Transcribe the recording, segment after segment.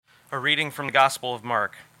A reading from the Gospel of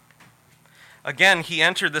Mark. Again he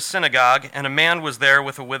entered the synagogue, and a man was there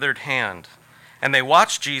with a withered hand. And they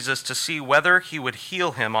watched Jesus to see whether he would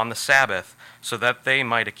heal him on the Sabbath, so that they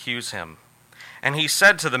might accuse him. And he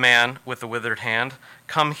said to the man with the withered hand,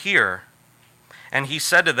 "Come here." And he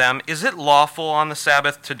said to them, "Is it lawful on the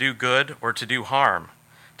Sabbath to do good or to do harm,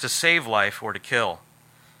 to save life or to kill?"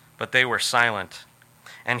 But they were silent.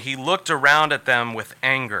 And he looked around at them with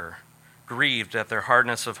anger, grieved at their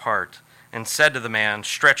hardness of heart, and said to the man,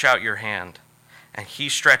 "Stretch out your hand." And he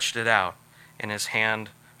stretched it out, and his hand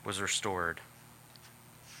was restored.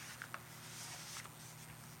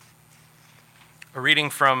 A reading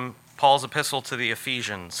from Paul's epistle to the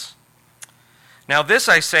Ephesians. Now this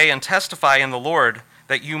I say and testify in the Lord,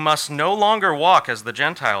 that you must no longer walk as the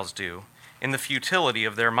Gentiles do, in the futility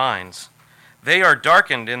of their minds. They are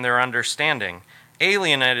darkened in their understanding,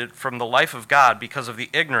 alienated from the life of God because of the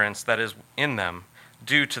ignorance that is in them,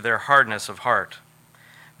 due to their hardness of heart.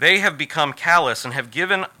 They have become callous and have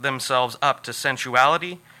given themselves up to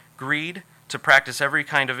sensuality, greed, to practice every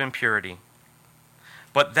kind of impurity.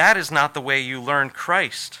 But that is not the way you learned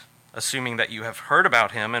Christ, assuming that you have heard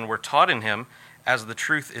about him and were taught in him, as the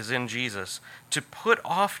truth is in Jesus, to put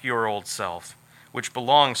off your old self, which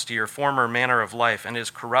belongs to your former manner of life and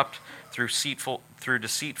is corrupt through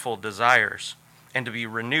deceitful desires, and to be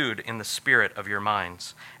renewed in the spirit of your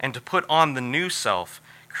minds, and to put on the new self,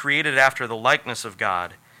 created after the likeness of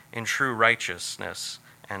God, in true righteousness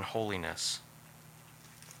and holiness.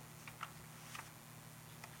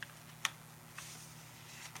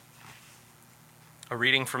 A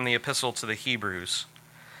reading from the Epistle to the Hebrews.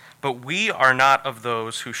 But we are not of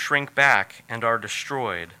those who shrink back and are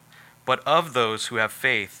destroyed, but of those who have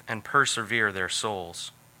faith and persevere their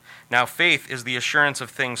souls. Now faith is the assurance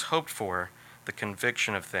of things hoped for, the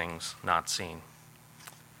conviction of things not seen.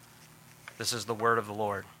 This is the word of the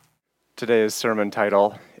Lord. Today's sermon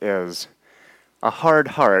title is "A Hard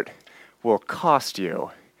Heart Will Cost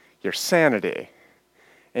You Your Sanity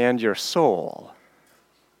and Your Soul."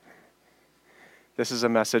 This is a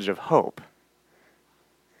message of hope.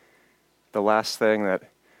 The last thing that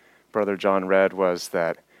Brother John read was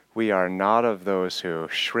that we are not of those who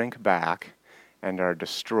shrink back and are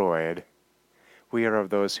destroyed. We are of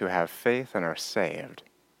those who have faith and are saved.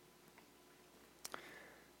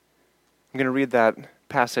 I'm going to read that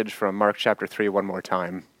passage from Mark chapter 3 one more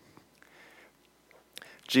time.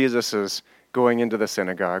 Jesus is going into the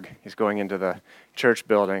synagogue. He's going into the church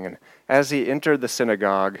building, and as he entered the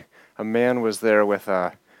synagogue, a man was there with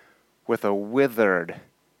a withered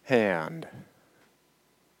hand.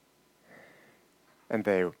 And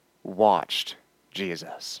they watched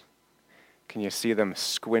Jesus. Can you see them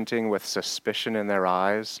squinting with suspicion in their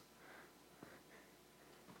eyes?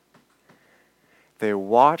 They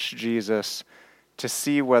watched Jesus to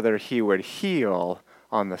see whether he would heal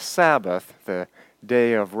on the Sabbath, the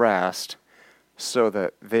day of rest, so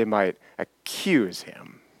that they might accuse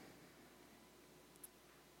him.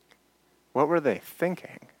 What were they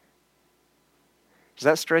thinking? Does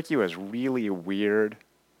that strike you as really weird?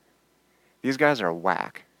 These guys are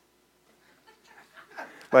whack.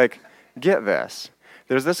 Like, get this.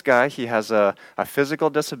 There's this guy, he has a physical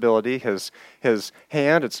disability. His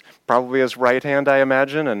hand, it's probably his right hand, I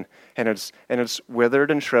imagine, and it's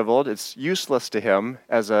withered and shriveled. It's useless to him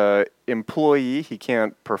as an employee. He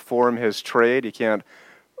can't perform his trade. He can't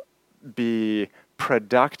be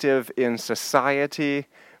productive in society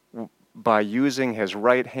by using his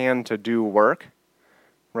right hand to do work,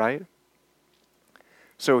 right?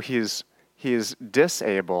 So he's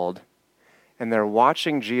disabled, and they're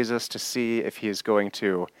watching Jesus to see if he's going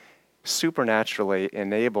to supernaturally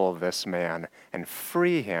enable this man and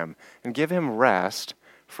free him and give him rest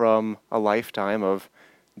from a lifetime of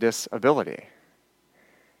disability.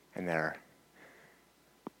 And they're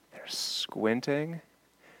squinting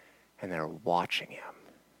and they're watching him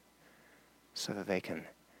so that they can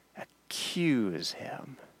accuse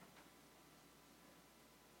him.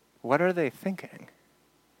 What are they thinking?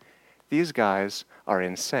 These guys are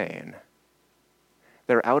insane.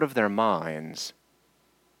 They're out of their minds,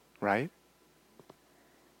 right?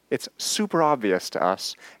 It's super obvious to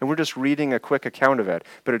us, and we're just reading a quick account of it,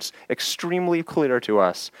 but it's extremely clear to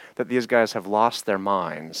us that these guys have lost their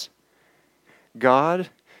minds. God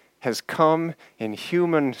has come in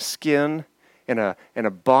human skin, in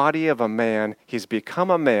a body of a man. He's become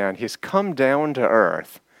a man. He's come down to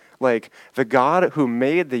earth. Like, the God who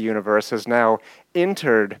made the universe has now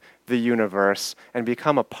entered the universe and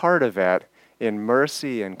become a part of it in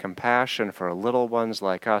mercy and compassion for little ones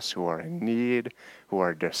like us who are in need, who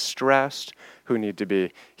are distressed, who need to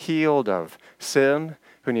be healed of sin,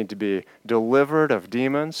 who need to be delivered of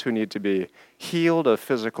demons, who need to be healed of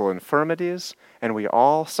physical infirmities, and we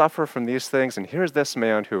all suffer from these things. And here's this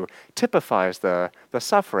man who typifies the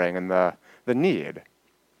suffering and the need.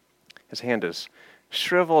 His hand is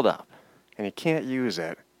shriveled up, and he can't use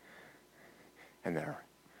it, and they're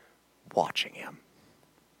watching him.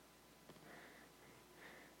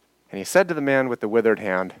 And he said to the man with the withered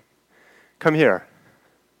hand, "Come here."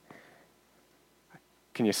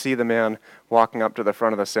 Can you see the man walking up to the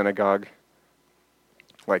front of the synagogue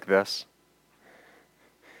like this?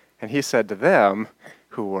 And he said to them,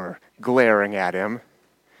 who were glaring at him,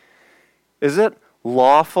 "Is it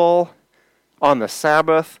lawful on the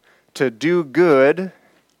Sabbath to do good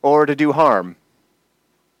or to do harm?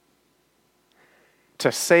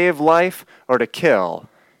 To save life or to kill?"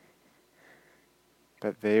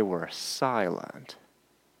 But they were silent.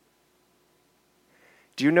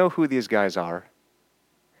 Do you know who these guys are?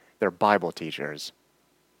 They're Bible teachers.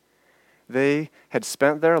 They had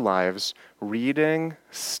spent their lives reading,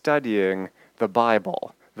 studying the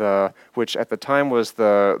Bible, which at the time was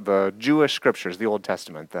the Jewish scriptures, the Old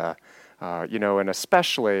Testament, and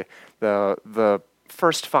especially the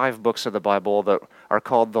first 5 books of the Bible that are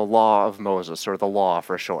called the Law of Moses, or the Law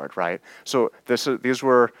for short, right? So these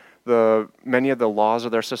were many of the laws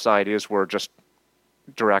of their societies were just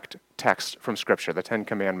direct text from Scripture, the 10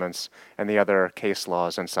 Commandments and the other case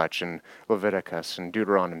laws and such, and Leviticus and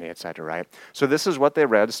Deuteronomy, etc., right? So this is what they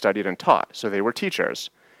read, studied, and taught. So they were teachers.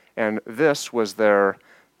 And this was their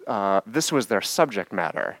subject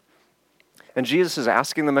matter. And Jesus is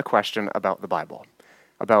asking them a question about the Bible,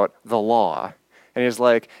 about the law. And he's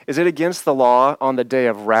like, is it against the law on the day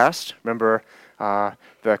of rest? Remember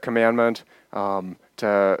the commandment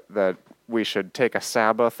that we should take a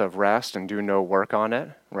Sabbath of rest and do no work on it,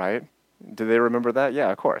 right? Do they remember that? Yeah,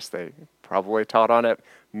 of course. They probably taught on it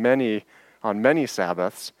on many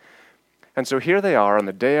Sabbaths. And so here they are on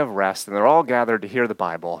the day of rest, and they're all gathered to hear the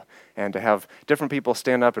Bible and to have different people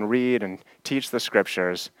stand up and read and teach the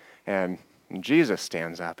Scriptures. And Jesus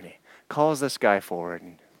stands up and he calls this guy forward,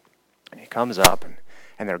 and he comes up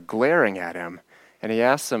and they're glaring at him, and he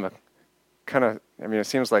asks him it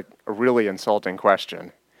seems like a really insulting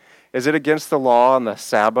question. Is it against the law on the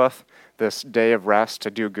Sabbath, this day of rest, to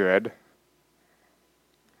do good?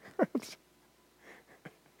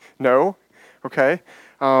 No? Okay.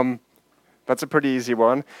 That's a pretty easy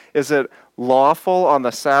one. Is it lawful on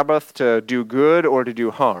the Sabbath to do good or to do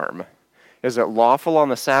harm? Is it lawful on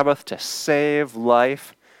the Sabbath to save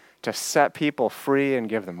life, to set people free and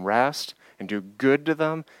give them rest, and do good to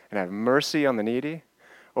them, and have mercy on the needy?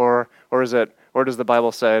 Or does the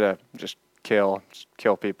Bible say to just kill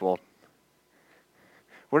people?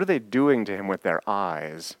 What are they doing to him with their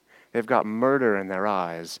eyes? They've got murder in their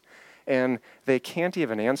eyes, and they can't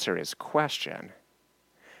even answer his question.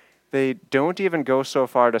 They don't even go so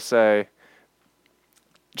far to say,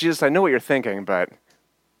 Jesus, I know what you're thinking, but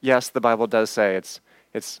yes, the Bible does say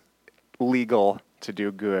it's legal to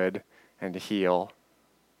do good and to heal.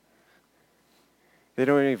 They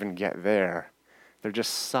don't even get there. They're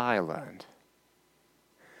just silent.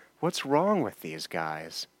 What's wrong with these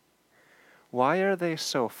guys? Why are they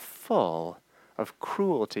so full of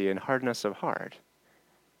cruelty and hardness of heart?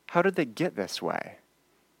 How did they get this way?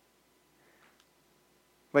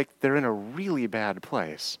 Like they're in a really bad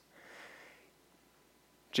place.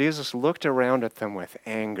 Jesus looked around at them with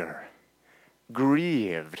anger,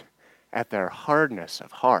 grieved at their hardness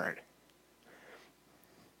of heart.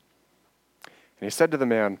 And he said to the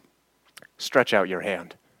man, "Stretch out your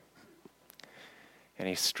hand." And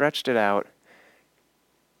he stretched it out,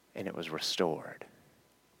 and it was restored.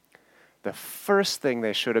 The first thing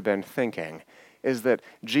they should have been thinking is that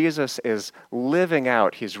Jesus is living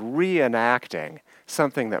out, he's reenacting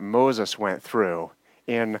something that Moses went through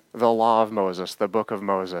in the Law of Moses, the Book of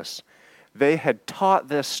Moses. They had taught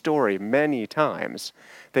this story many times.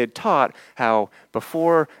 They'd taught how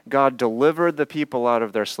before God delivered the people out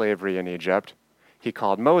of their slavery in Egypt, he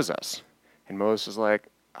called Moses. And Moses was like,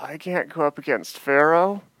 I can't go up against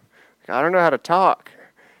Pharaoh. I don't know how to talk.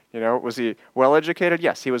 Was he well-educated?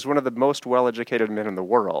 Yes, he was one of the most well-educated men in the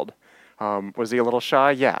world. Was he a little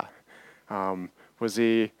shy? Yeah.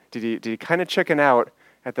 Did he kind of chicken out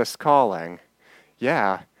at this calling?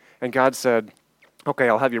 Yeah. And God said, okay,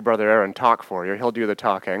 I'll have your brother Aaron talk for you. He'll do the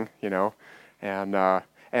talking, and I'm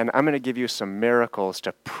going to give you some miracles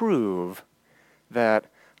to prove that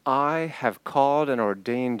I have called and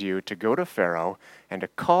ordained you to go to Pharaoh and to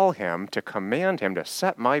call him, to command him to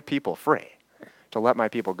set my people free, to let my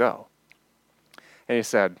people go. And he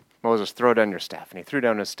said, Moses, throw down your staff. And he threw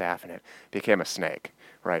down his staff, and it became a snake,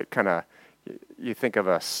 right? Kind of, you think of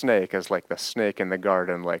a snake as like the snake in the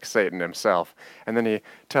garden, like Satan himself. And then he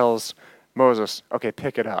tells Moses, okay,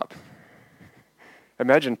 pick it up.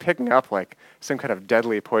 Imagine picking up like some kind of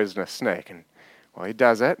deadly poisonous snake. And well, he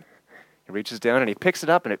does it. He reaches down and he picks it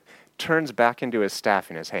up and it turns back into his staff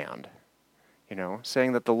in his hand.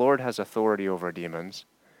 Saying that the Lord has authority over demons.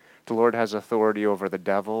 The Lord has authority over the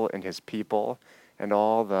devil and his people and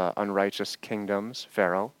all the unrighteous kingdoms,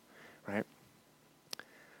 Pharaoh, right?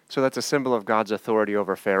 So that's a symbol of God's authority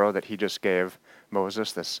over Pharaoh that he just gave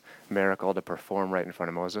Moses, this miracle to perform right in front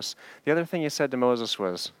of Moses. The other thing he said to Moses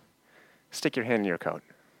was, stick your hand in your coat.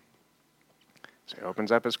 So he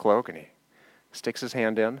opens up his cloak and he sticks his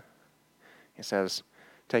hand in. He says,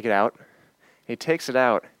 take it out. He takes it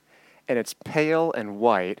out and it's pale and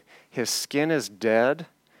white. His skin is dead,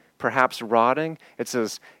 perhaps rotting. It's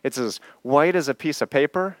as white as a piece of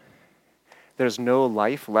paper. There's no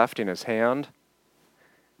life left in his hand.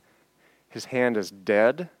 His hand is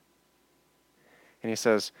dead. And he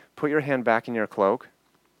says, put your hand back in your cloak.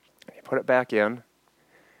 And he put it back in.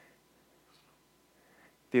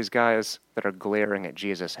 These guys that are glaring at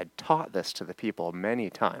Jesus had taught this to the people many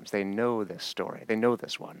times. They know this story. They know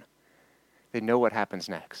this one. They know what happens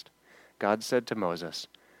next. God said to Moses,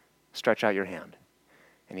 stretch out your hand.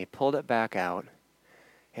 And he pulled it back out,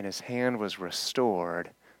 and his hand was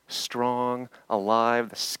restored, strong, alive.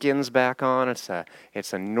 The skin's back on.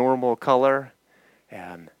 It's a normal color,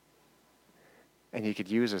 and he could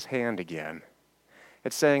use his hand again.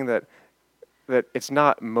 It's saying that it's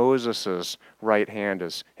not Moses' right hand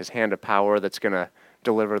as his hand of power that's going to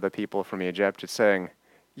deliver the people from Egypt. It's saying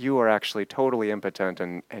you are actually totally impotent,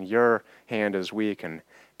 and your hand is weak,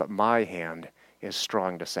 but my hand is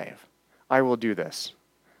strong to save. I will do this.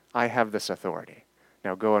 I have this authority.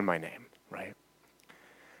 Now go in my name, right?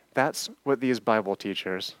 That's what these Bible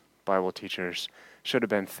teachers should have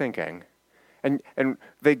been thinking. And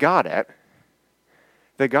they got it.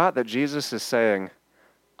 They got that Jesus is saying,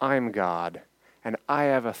 I'm God, and I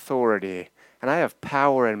have authority, and I have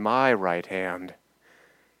power in my right hand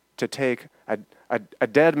to take a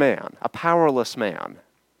dead man, a powerless man,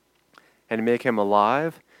 and make him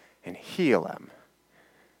alive and heal him,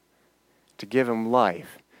 to give him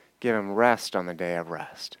life, give him rest on the day of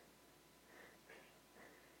rest.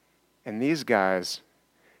 And these guys,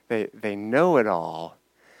 they know it all,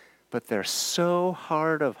 but they're so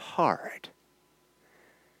hard of heart.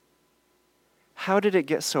 How did it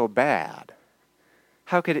get so bad?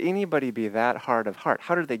 How could anybody be that hard of heart?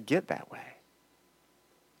 How did they get that way?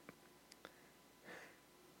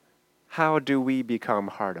 How do we become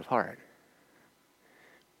hard of heart?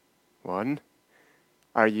 One,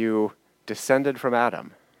 are you descended from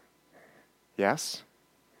Adam? Yes?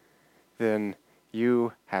 Then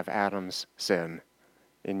you have Adam's sin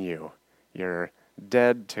in you. You're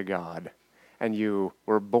dead to God, and you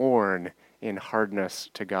were born in hardness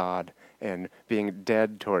to God and being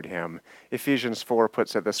dead toward him. Ephesians 4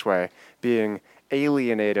 puts it this way, being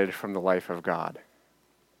alienated from the life of God.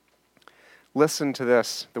 Listen to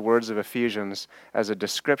this, the words of Ephesians, as a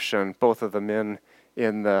description, both of the men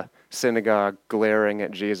in the synagogue glaring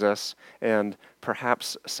at Jesus, and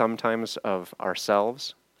perhaps sometimes of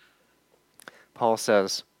ourselves. Paul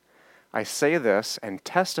says, I say this and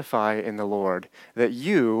testify in the Lord that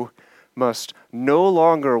you must no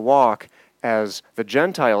longer walk as the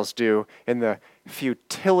Gentiles do in the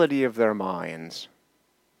futility of their minds.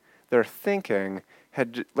 Their thinking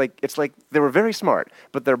it's like they were very smart,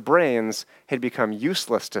 but their brains had become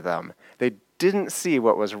useless to them. They didn't see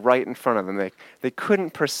what was right in front of them. They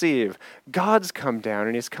couldn't perceive. God's come down,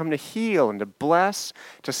 and he's come to heal and to bless,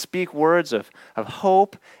 to speak words of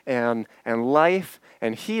hope and life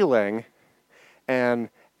and healing, and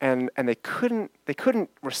they couldn't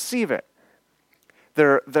receive it.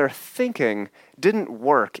 Their thinking didn't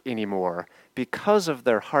work anymore because of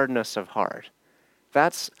their hardness of heart.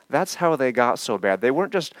 That's how they got so bad. They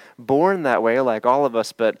weren't just born that way like all of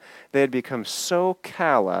us, but they had become so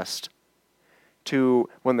calloused to,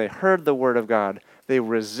 when they heard the word of God, they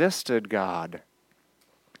resisted God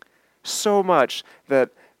so much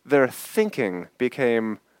that their thinking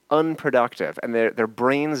became unproductive and their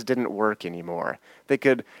brains didn't work anymore. They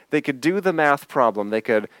could do the math problem, they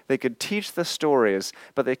could teach the stories,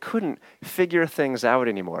 but they couldn't figure things out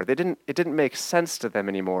anymore. It didn't make sense to them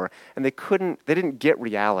anymore, and they didn't get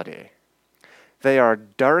reality. They are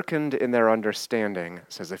darkened in their understanding,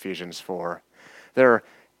 says Ephesians 4. They're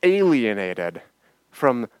alienated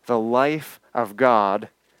from the life of God.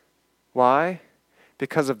 Why?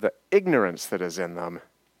 Because of the ignorance that is in them.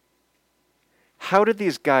 How did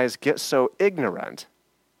these guys get so ignorant?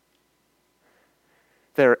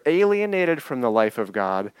 They're alienated from the life of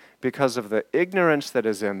God because of the ignorance that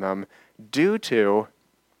is in them due to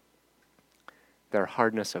their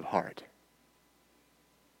hardness of heart.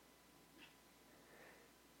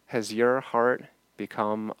 Has your heart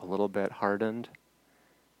become a little bit hardened?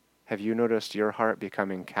 Have you noticed your heart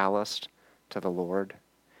becoming calloused to the Lord?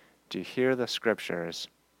 Do you hear the scriptures,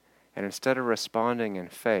 and instead of responding in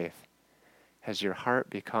faith, has your heart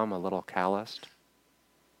become a little calloused?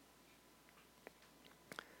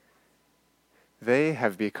 They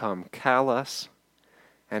have become callous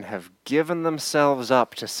and have given themselves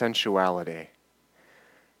up to sensuality,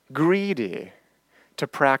 greedy to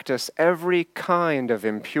practice every kind of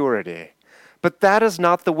impurity. But that is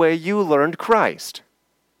not the way you learned Christ.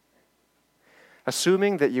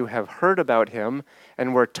 Assuming that you have heard about him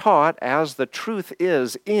and were taught as the truth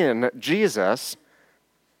is in Jesus,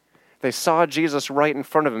 they saw Jesus right in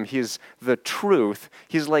front of them. He's the truth.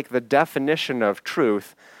 He's like the definition of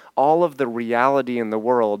truth. All of the reality in the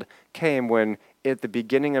world came when, at the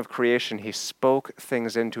beginning of creation, he spoke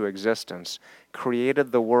things into existence,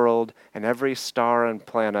 created the world and every star and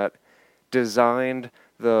planet, designed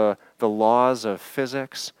the laws of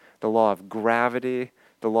physics, the law of gravity,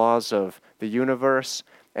 the laws of the universe,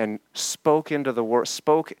 and spoke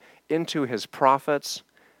into his prophets,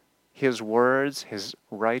 his words, his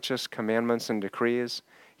righteous commandments and decrees.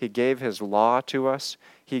 He gave his law to us.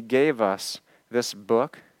 He gave us this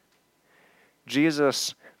book.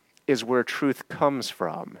 Jesus is where truth comes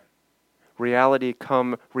from. Reality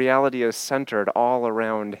is centered all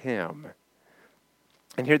around him.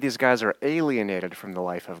 And here these guys are alienated from the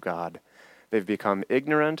life of God. They've become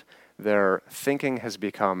ignorant. Their thinking has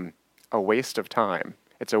become a waste of time.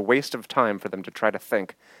 It's a waste of time for them to try to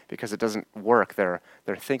think because it doesn't work. Their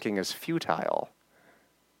thinking is futile.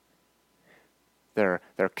 They're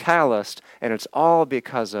calloused, and it's all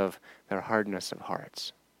because of their hardness of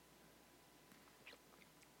hearts.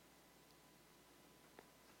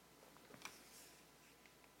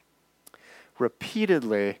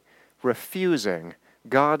 Repeatedly refusing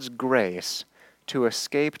God's grace to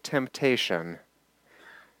escape temptation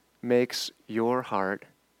makes your heart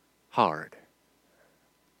hard.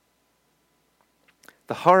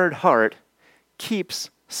 The hard heart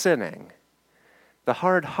keeps sinning. The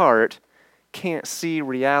hard heart can't see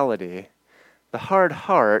reality. The hard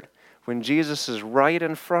heart, when Jesus is right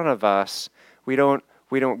in front of us, we don't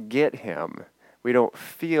get him. We don't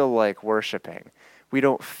feel like worshiping. We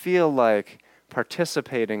don't feel like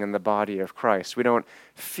participating in the body of Christ. We don't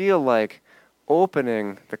feel like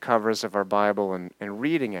opening the covers of our Bible and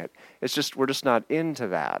reading it. We're just not into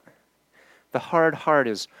that. The hard heart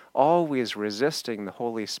is always resisting the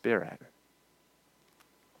Holy Spirit.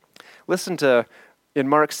 Listen to, in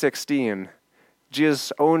Mark 16,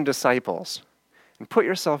 Jesus' own disciples, and put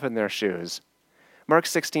yourself in their shoes. Mark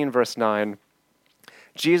 16, verse 9,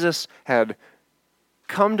 Jesus had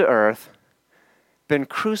come to earth, been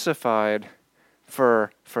crucified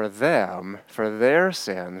for them, for their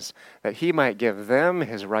sins, that he might give them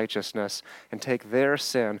his righteousness and take their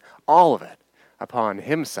sin, all of it, upon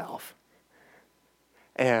himself.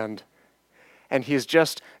 And he's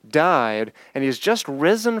just died, and he's just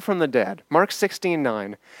risen from the dead. Mark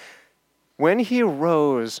 16:9. When he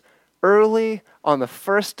rose early on the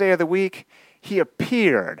first day of the week, he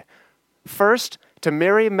appeared first to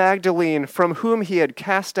Mary Magdalene, from whom he had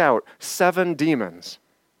cast out 7 demons.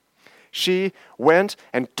 She went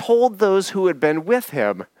and told those who had been with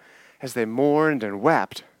him as they mourned and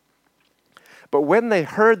wept. But when they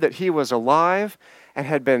heard that he was alive and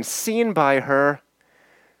had been seen by her,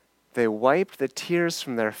 they wiped the tears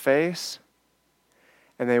from their face,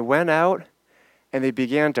 and they went out and they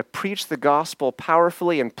began to preach the gospel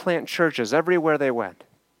powerfully and plant churches everywhere they went.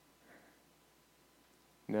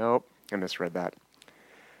 Nope, I misread that.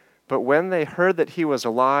 But when they heard that he was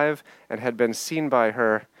alive and had been seen by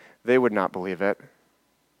her, they would not believe it.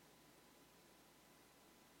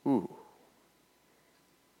 Ooh.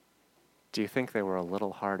 Do you think they were a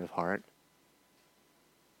little hard of heart?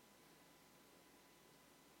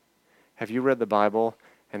 Have you read the Bible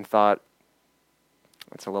and thought,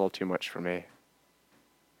 that's a little too much for me?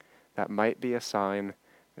 That might be a sign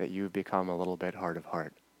that you've become a little bit hard of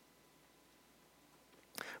heart.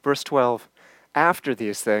 Verse 12, after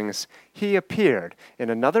these things, he appeared in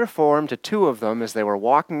another form to 2 of them as they were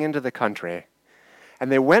walking into the country.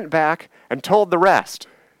 And they went back and told the rest.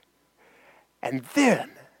 And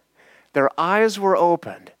then their eyes were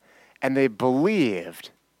opened, and they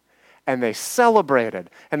believed, and they celebrated,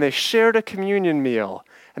 and they shared a communion meal,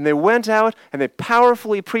 and they went out and they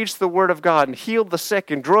powerfully preached the word of God and healed the sick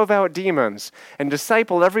and drove out demons and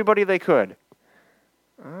discipled everybody they could.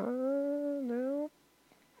 No.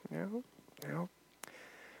 No, no.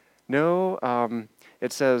 No,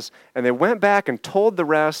 it says, and they went back and told the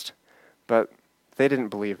rest, but they didn't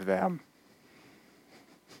believe them.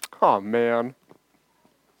 Oh, man.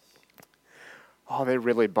 Oh, they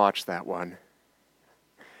really botched that one.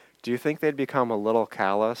 Do you think they'd become a little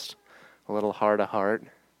calloused, a little hard of heart?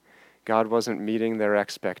 God wasn't meeting their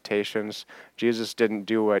expectations. Jesus didn't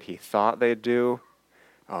do what he thought they'd do.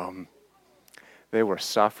 They were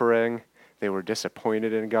suffering. They were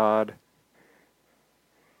disappointed in God.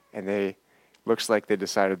 And looks like they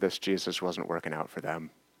decided this Jesus wasn't working out for them.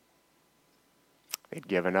 They'd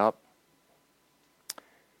given up.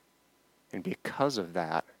 And because of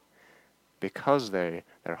that, because their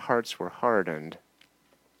hearts were hardened,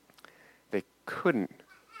 they couldn't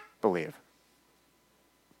believe.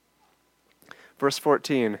 Verse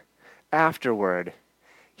 14, afterward,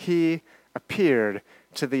 he appeared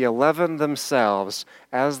to the 11 themselves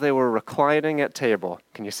as they were reclining at table.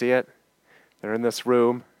 Can you see it? They're in this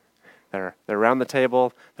room. They're around the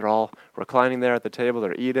table. They're all reclining there at the table.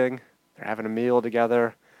 They're eating. They're having a meal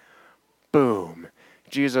together. Boom.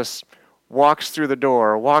 Jesus walks through the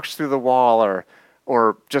door, walks through the wall,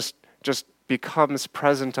 or just becomes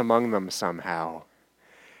present among them somehow.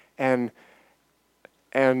 And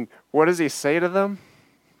what does he say to them?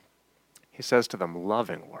 He says to them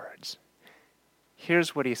loving words.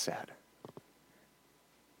 Here's what he said.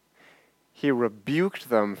 He rebuked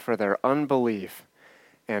them for their unbelief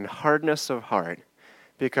and hardness of heart,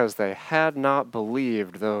 because they had not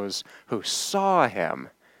believed those who saw him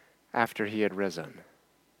after he had risen.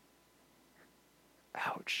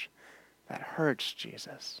 Ouch. That hurts,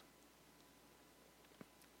 Jesus.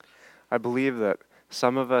 I believe that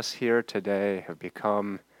some of us here today have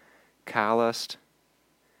become calloused,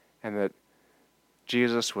 and that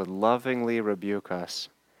Jesus would lovingly rebuke us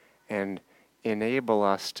and enable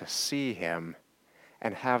us to see him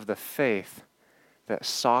and have the faith that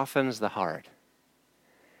softens the heart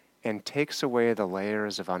and takes away the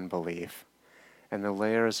layers of unbelief and the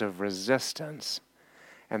layers of resistance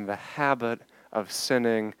and the habit of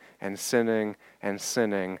sinning and sinning and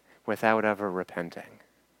sinning without ever repenting.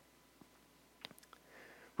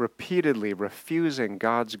 Repeatedly refusing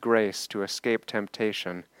God's grace to escape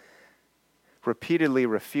temptation, repeatedly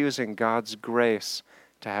refusing God's grace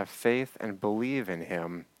to have faith and believe in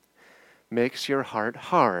him, makes your heart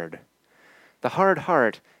hard. The hard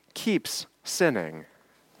heart keeps sinning.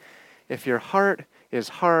 If your heart is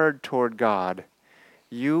hard toward God,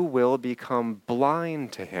 you will become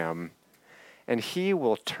blind to him, and he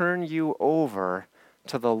will turn you over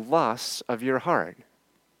to the lusts of your heart.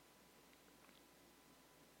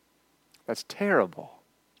 That's terrible.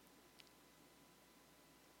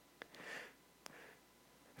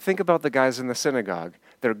 Think about the guys in the synagogue.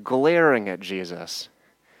 They're glaring at Jesus.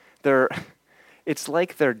 It's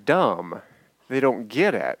like they're dumb. They don't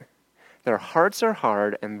get it. Their hearts are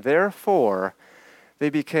hard, and therefore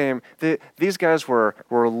these guys were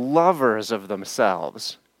lovers of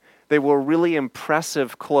themselves. They wore really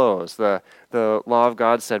impressive clothes. The law of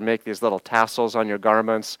God said, make these little tassels on your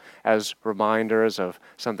garments as reminders of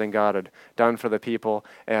something God had done for the people.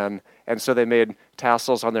 And so they made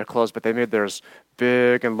tassels on their clothes, but they made theirs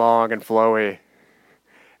big and long and flowy.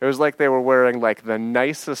 It was like they were wearing like the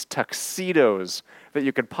nicest tuxedos that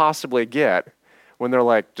you could possibly get when they're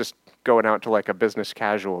like just going out to like a business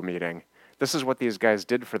casual meeting. This is what these guys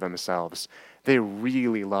did for themselves. They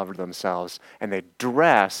really loved themselves, and they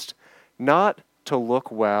dressed not to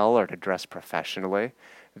look well or to dress professionally.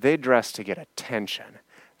 They dressed to get attention.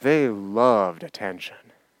 They loved attention.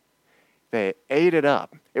 They ate it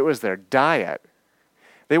up. It was their diet.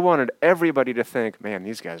 They wanted everybody to think, man,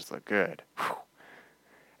 these guys look good. Whew.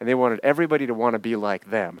 And they wanted everybody to want to be like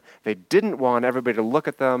them. They didn't want everybody to look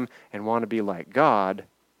at them and want to be like God.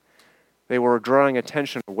 They were drawing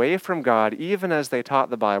attention away from God even as they taught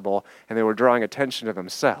the Bible, and they were drawing attention to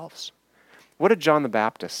themselves. What did John the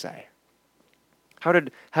Baptist say? How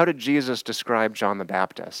did Jesus describe John the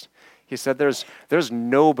Baptist? He said there's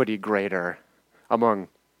nobody greater among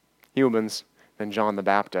humans than John the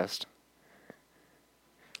Baptist.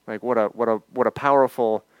 Like what a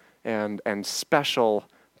powerful and special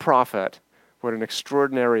prophet. What an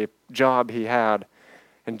extraordinary job he had.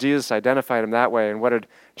 And Jesus identified him that way. And what did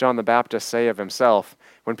John the Baptist say of himself?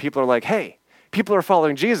 When people are like, hey, people are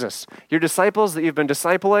following Jesus. Your disciples that you've been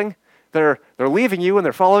discipling, they're leaving you and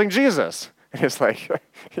they're following Jesus. And it's like,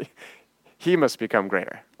 he must become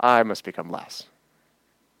greater. I must become less.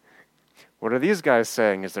 What are these guys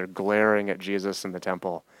saying as they're glaring at Jesus in the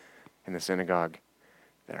temple, in the synagogue?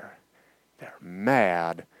 They're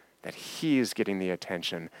mad that he's getting the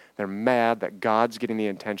attention. They're mad that God's getting the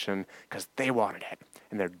attention because they wanted it.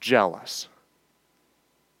 and they're jealous.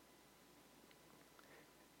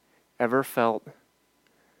 Ever felt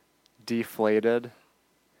deflated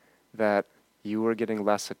that you were getting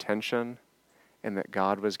less attention and that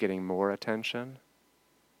God was getting more attention?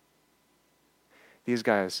 These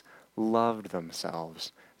guys loved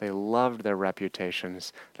themselves. They loved their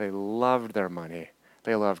reputations. They loved their money.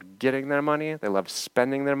 They loved getting their money. They loved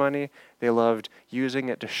spending their money. They loved using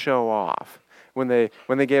it to show off. When they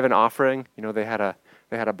gave an offering, they had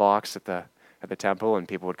a box at the temple, and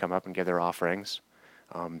people would come up and give their offerings.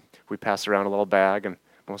 We passed around a little bag, and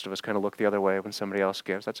most of us kind of look the other way when somebody else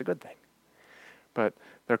gives. That's a good thing. But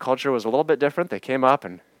their culture was a little bit different. They came up,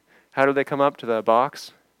 and how did they come up to the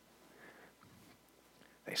box?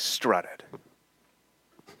 They strutted.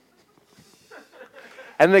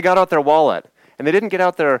 And they got out their wallet. And they didn't get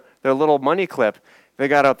out their little money clip. They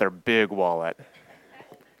got out their big wallet.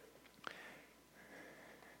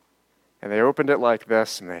 And they opened it like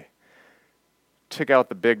this, and they took out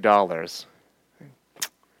the big dollars.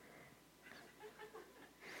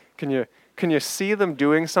 Can you see them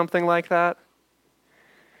doing something like that?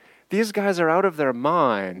 These guys are out of their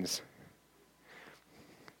minds.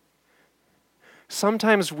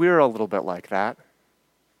 Sometimes we're a little bit like that.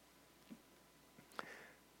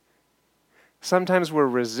 Sometimes we're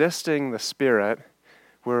resisting the Spirit.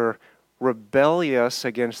 We're rebellious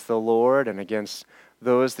against the Lord and against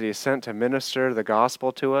those that He sent to minister the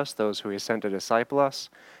gospel to us, those who He sent to disciple us.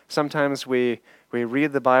 Sometimes we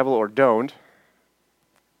read the Bible or don't.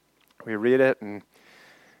 We read it and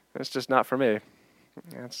it's just not for me.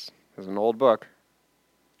 It's an old book.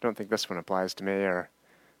 I don't think this one applies to me. Or,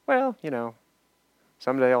 well,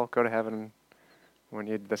 someday I'll go to heaven and won't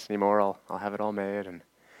need this anymore. I'll have it all made.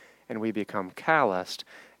 And we become calloused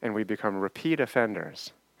and we become repeat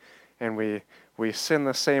offenders. And we sin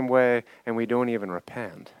the same way and we don't even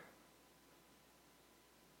repent.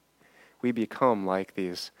 We become like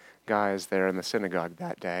these guys there in the synagogue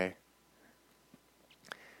that day.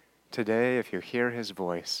 Today, if you hear His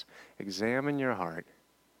voice, examine your heart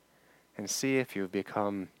and see if you've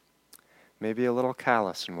become maybe a little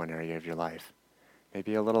callous in one area of your life,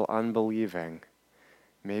 maybe a little unbelieving.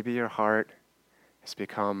 Maybe your heart has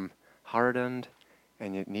become hardened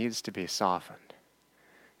and it needs to be softened.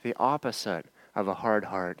 The opposite of a hard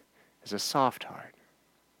heart is a soft heart.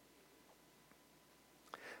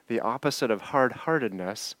 The opposite of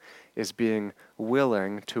hard-heartedness is being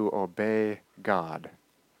willing to obey God.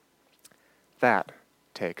 That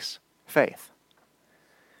takes faith.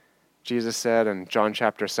 Jesus said in John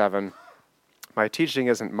chapter 7, "My teaching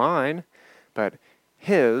isn't mine, but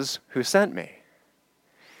His who sent me."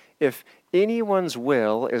 If anyone's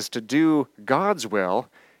will is to do God's will,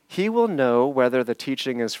 he will know whether the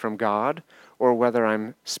teaching is from God or whether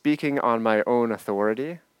I'm speaking on my own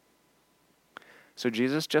authority. So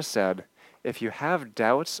Jesus just said, if you have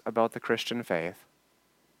doubts about the Christian faith,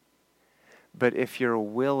 but if you're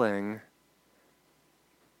willing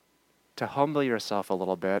to humble yourself a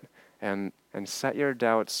little bit and set your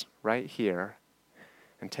doubts right here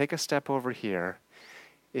and take a step over here,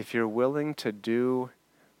 if you're willing to do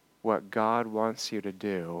what God wants you to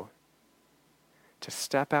do, to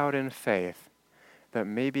step out in faith, that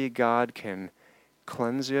maybe God can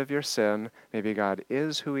cleanse you of your sin, maybe God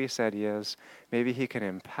is who He said He is, maybe He can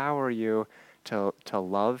empower you to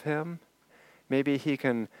love Him, maybe He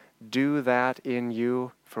can do that in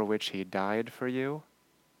you for which He died for you.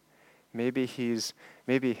 Maybe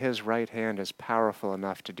His right hand is powerful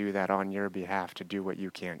enough to do that on your behalf, to do what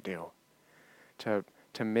you can't do, to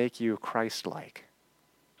make you Christ-like.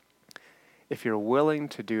 If you're willing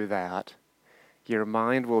to do that, your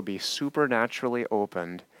mind will be supernaturally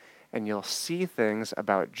opened, and you'll see things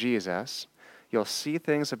about Jesus, you'll see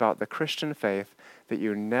things about the Christian faith that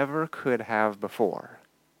you never could have before.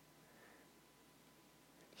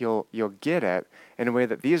 You'll get it in a way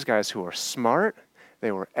that these guys who are smart,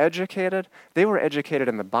 they were educated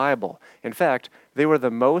in the Bible. In fact, they were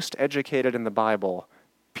the most educated in the Bible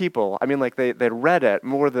people. I mean, like they read it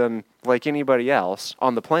more than like anybody else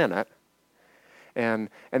on the planet. And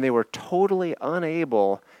they were totally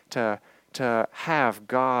unable to have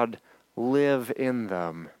God live in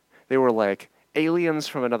them. They were like aliens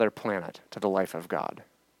from another planet to the life of God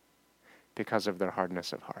because of their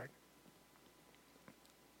hardness of heart.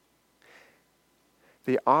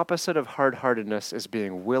 The opposite of hard-heartedness is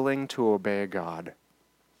being willing to obey God.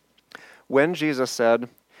 When Jesus said,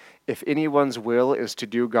 if anyone's will is to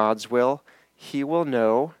do God's will, he will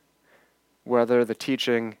know whether the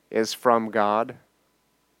teaching is from God.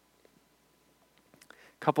 A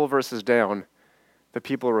couple verses down, the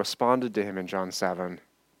people responded to him in John 7,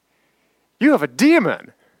 "You have a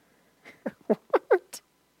demon!" What?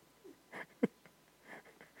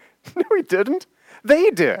 No, he didn't. They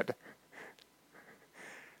did.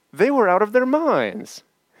 They were out of their minds.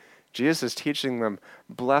 Jesus is teaching them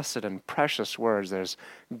blessed and precious words. There's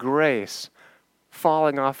grace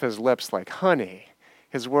falling off his lips like honey.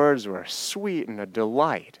 His words were sweet and a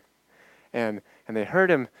delight. And they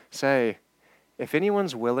heard him say, if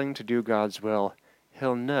anyone's willing to do God's will,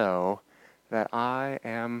 he'll know that I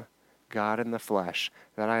am God in the flesh,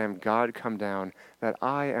 that I am God come down, that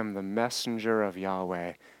I am the messenger of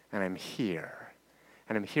Yahweh, and I'm here.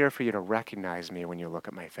 And I'm here for you to recognize me when you look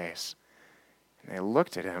at my face. And they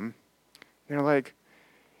looked at him, and they're like,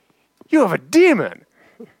 you have a demon!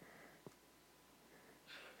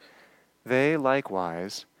 They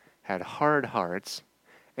likewise had hard hearts,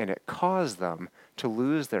 and it caused them to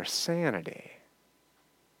lose their sanity.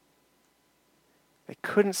 They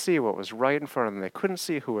couldn't see what was right in front of them. They couldn't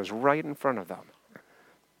see who was right in front of them.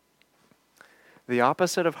 The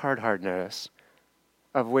opposite of hard-heartedness,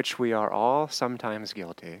 of which we are all sometimes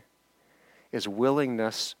guilty, is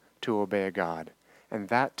willingness to obey God, and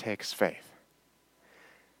that takes faith.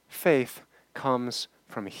 Faith comes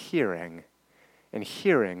from hearing, and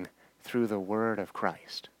hearing through the word of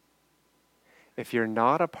Christ. If you're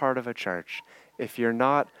not a part of a church, if you're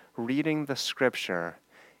not reading the scripture,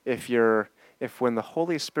 if when the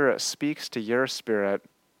Holy Spirit speaks to your spirit,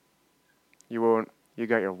 you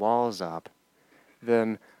got your walls up,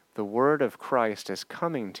 then the word of Christ is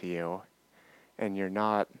coming to you, and you're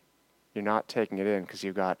not taking it in because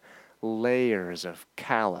you've got layers of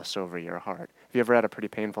callus over your heart. Have you ever had a pretty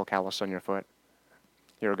painful callus on your foot?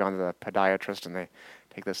 You ever gone to the podiatrist and they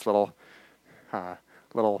take this little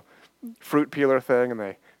fruit peeler thing and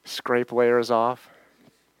they scrape layers off?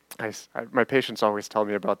 My patients always tell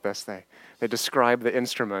me about this. They describe the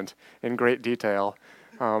instrument in great detail.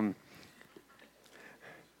 You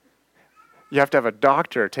have to have a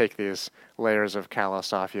doctor take these layers of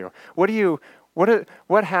callus off you.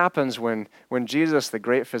 What happens when Jesus, the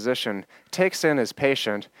great physician, takes in his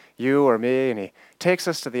patient, you or me, and he takes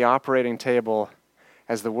us to the operating table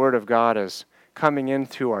as the Word of God is coming in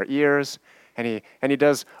through our ears, and he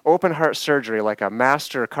does open heart surgery like a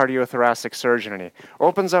master cardiothoracic surgeon, and he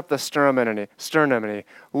opens up the sternum and he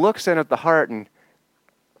looks in at the heart, and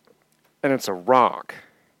it's a rock.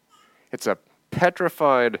 It's a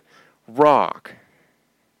petrified rock.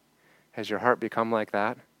 Has your heart become like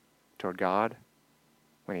that toward God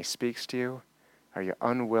when he speaks to you? Are you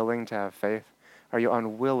unwilling to have faith? Are you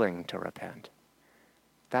unwilling to repent?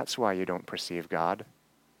 That's why you don't perceive God.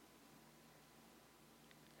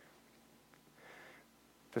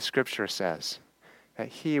 The scripture says that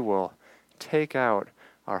he will take out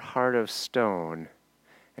our heart of stone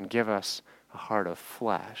and give us a heart of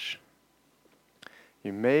flesh.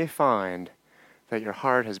 You may find that your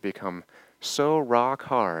heart has become so rock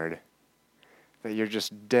hard that you're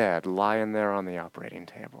just dead lying there on the operating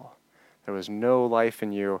table. There was no life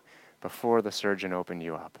in you before the surgeon opened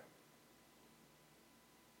you up.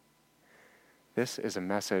 This is a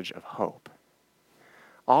message of hope.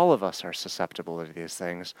 All of us are susceptible to these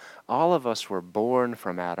things. All of us were born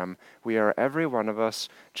from Adam. We are, every one of us,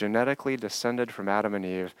 genetically descended from Adam and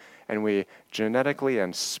Eve, and we genetically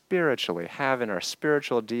and spiritually have in our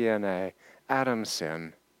spiritual DNA Adam's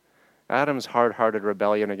sin. Adam's hard-hearted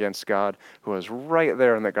rebellion against God, who was right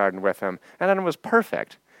there in the garden with him. And Adam was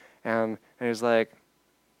perfect. And he's like,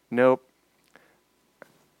 nope,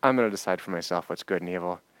 I'm going to decide for myself what's good and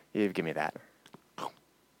evil. Eve, give me that.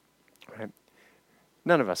 Right?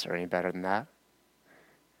 None of us are any better than that.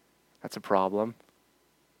 That's a problem.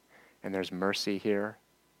 And there's mercy here.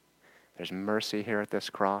 There's mercy here at this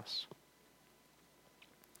cross.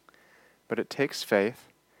 But it takes faith.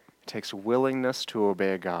 It takes willingness to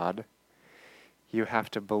obey God. You have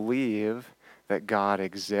to believe that God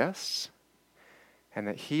exists and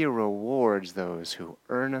that he rewards those who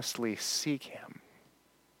earnestly seek him.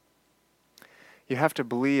 You have to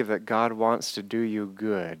believe that God wants to do you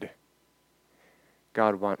good.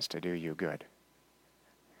 God wants to do you good.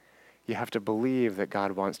 You have to believe that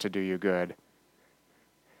God wants to do you good.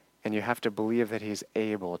 And you have to believe that he's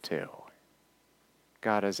able to.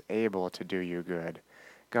 God is able to do you good.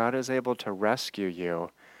 God is able to rescue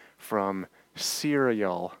you from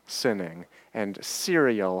serial sinning and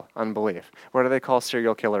serial unbelief. Why do they call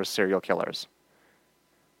serial killers serial killers?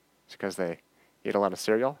 It's because they eat a lot of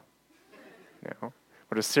cereal? No.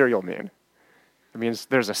 What does serial mean? It means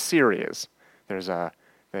there's a series.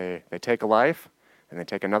 They take a life, and they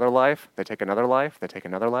take another life, they take another life, they take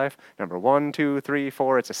another life. Number 1, 2, 3,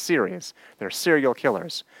 4, it's a series. They're serial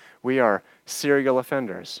killers. We are serial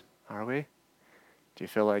offenders, are we? Do you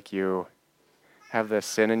feel like you have this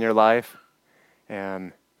sin in your life,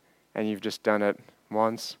 and you've just done it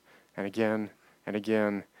once, and again and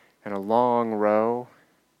again in a long row?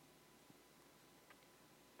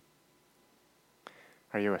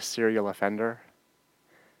 Are you a serial offender?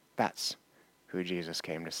 That's who Jesus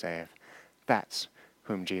came to save. That's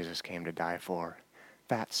whom Jesus came to die for.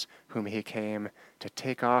 That's whom he came to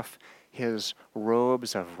take off his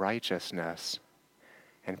robes of righteousness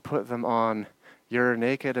and put them on your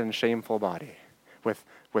naked and shameful body,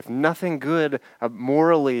 with nothing good,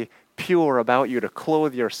 morally pure about you to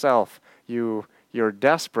clothe yourself. You're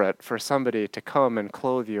desperate for somebody to come and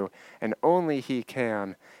clothe you, and only he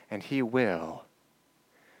can, and he will.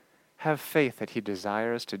 Have faith that he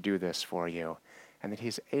desires to do this for you, and that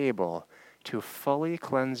he's able to fully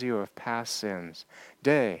cleanse you of past sins,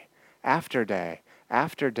 day after day,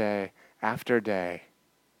 after day, after day.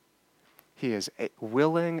 He is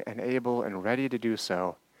willing and able and ready to do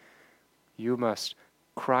so. You must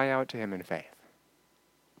cry out to him in faith.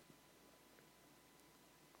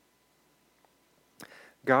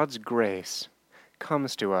 God's grace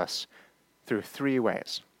comes to us through three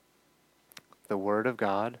ways: the Word of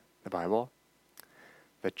God, the Bible,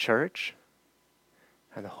 the church,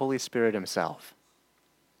 and the Holy Spirit himself.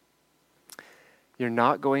 You're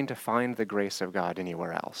not going to find the grace of God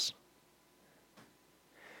anywhere else.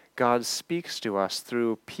 God speaks to us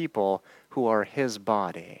through people who are his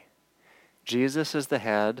body. Jesus is the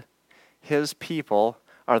head. His people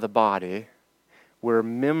are the body. We're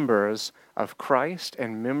members of Christ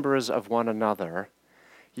and members of one another.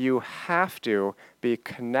 You have to be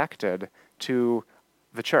connected to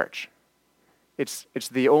the church. It's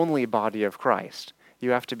the only body of Christ.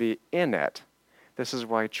 You have to be in it. This is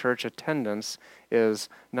why church attendance is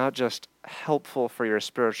not just helpful for your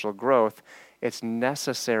spiritual growth, it's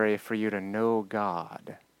necessary for you to know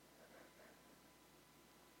God.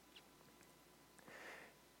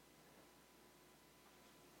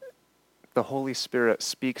 The Holy Spirit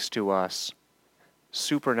speaks to us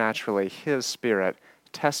supernaturally, his Spirit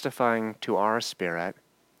testifying to our spirit.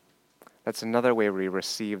 That's another way we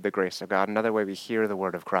receive the grace of God, another way we hear the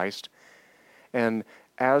word of Christ. And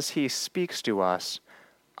as he speaks to us,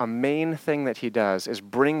 a main thing that he does is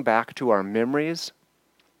bring back to our memories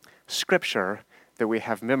Scripture that we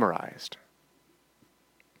have memorized.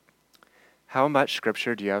 How much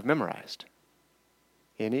Scripture do you have memorized?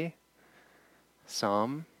 Any?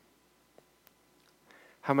 Some?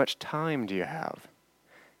 How much time do you have?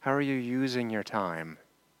 How are you using your time?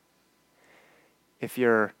 If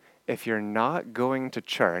you're not going to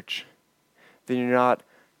church, then you're not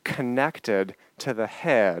connected to the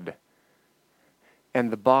head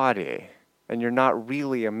and the body, and you're not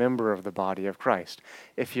really a member of the body of Christ.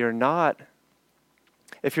 If you're not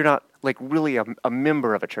like really a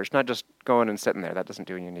member of a church, not just going and sitting there, that doesn't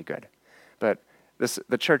do you any good. But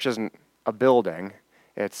the church isn't a building,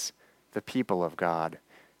 it's the people of God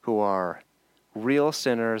who are real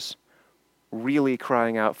sinners, really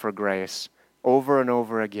crying out for grace over and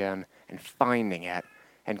over again and finding it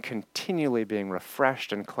and continually being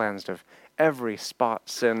refreshed and cleansed of every spot,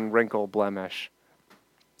 sin, wrinkle, blemish.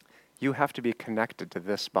 You have to be connected to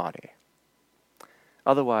this body.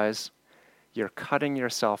 Otherwise, you're cutting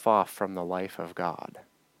yourself off from the life of God.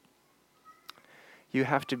 You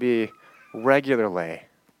have to be regularly,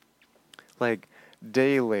 like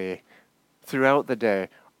daily, throughout the day,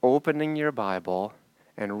 opening your Bible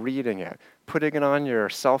and reading it, putting it on your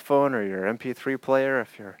cell phone or your MP3 player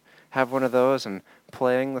if you have one of those, and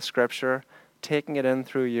playing the Scripture, taking it in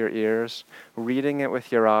through your ears, reading it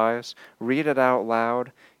with your eyes, read it out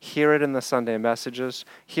loud, hear it in the Sunday messages,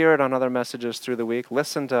 hear it on other messages through the week,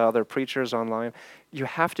 listen to other preachers online. You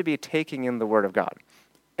have to be taking in the Word of God.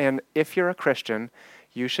 And if you're a Christian,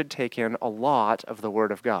 you should take in a lot of the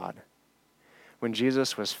Word of God. When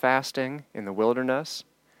Jesus was fasting in the wilderness,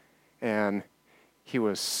 and he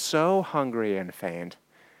was so hungry and faint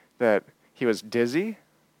that he was dizzy.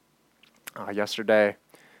 Yesterday,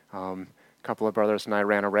 a couple of brothers and I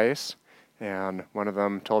ran a race, and one of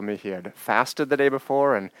them told me he had fasted the day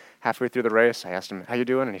before, and halfway through the race, I asked him, "How you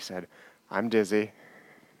doing?" And he said, "I'm dizzy."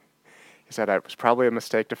 He said, "It was probably a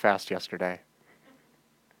mistake to fast yesterday."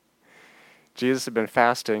 Jesus had been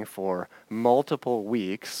fasting for multiple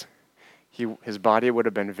weeks. His body would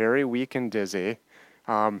have been very weak and dizzy.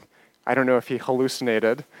 I don't know if he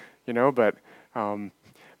hallucinated, but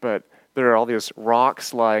there are all these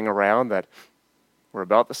rocks lying around that were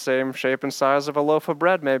about the same shape and size of a loaf of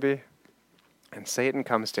bread, maybe. And Satan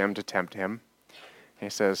comes to him to tempt him. And he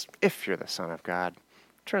says, "If you're the Son of God,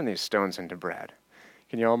 turn these stones into bread."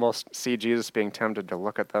 Can you almost see Jesus being tempted to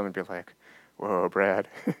look at them and be like, "Whoa, bread."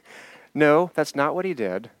 No, that's not what he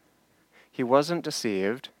did. He wasn't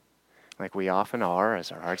deceived, like we often are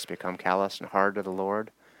as our hearts become callous and hard to the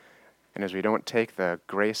Lord. and as we don't take the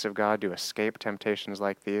grace of God to escape temptations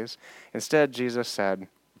like these, instead Jesus said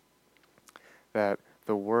that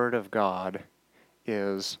the Word of God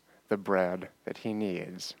is the bread that he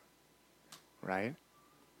needs, right?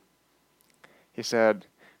 He said,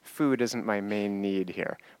 food isn't my main need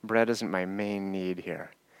here. Bread isn't my main need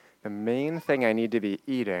here. The main thing I need to be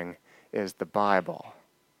eating is the Bible.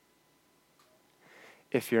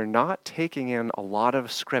 If you're not taking in a lot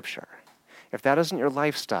of Scripture, if that isn't your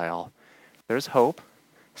lifestyle, there's hope.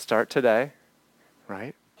 Start today,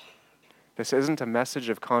 right? This isn't a message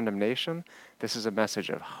of condemnation. This is a message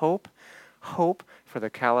of hope. Hope for the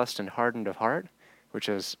calloused and hardened of heart, which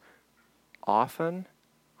is often,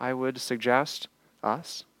 I would suggest,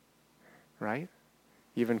 us, right?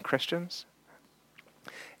 Even Christians.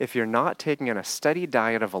 If you're not taking in a steady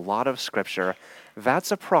diet of a lot of Scripture,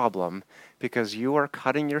 that's a problem because you are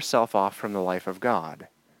cutting yourself off from the life of God.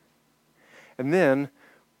 And then,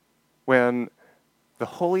 when the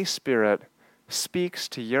Holy Spirit speaks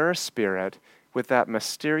to your spirit with that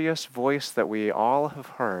mysterious voice that we all have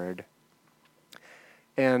heard,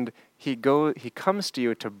 and he comes to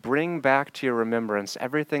you to bring back to your remembrance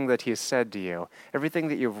everything that he's said to you, everything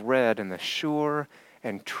that you've read in the sure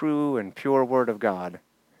and true and pure Word of God.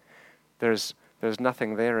 There's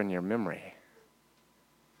nothing there in your memory.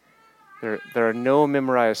 There are no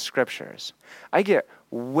memorized scriptures. I get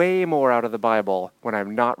way more out of the Bible when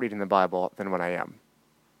I'm not reading the Bible than when I am.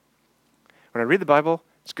 When I read the Bible,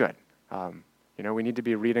 it's good. We need to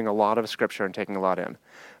be reading a lot of Scripture and taking a lot in.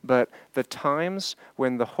 But the times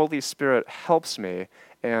when the Holy Spirit helps me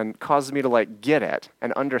and causes me to get it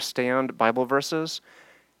and understand Bible verses,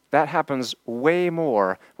 that happens way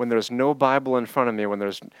more when there's no Bible in front of me, when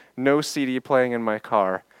there's no CD playing in my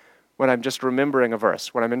car, when I'm just remembering a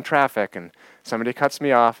verse, when I'm in traffic and somebody cuts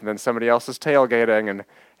me off and then somebody else is tailgating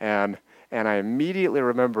and I immediately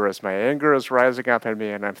remember as my anger is rising up in me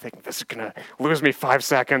and I'm thinking, this is going to lose me 5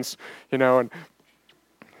 seconds, and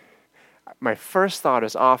my first thought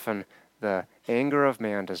is often, the anger of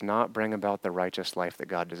man does not bring about the righteous life that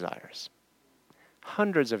God desires.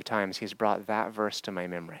 Hundreds of times he's brought that verse to my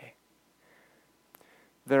memory.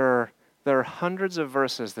 There are hundreds of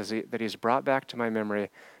verses that he's brought back to my memory,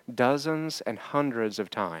 dozens and hundreds of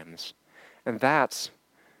times. And that's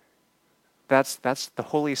the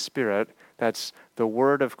Holy Spirit, that's the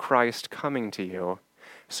Word of Christ coming to you.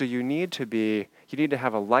 So you need to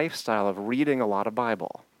have a lifestyle of reading a lot of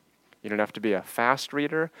Bible. You don't have to be a fast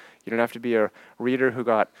reader. You don't have to be a reader who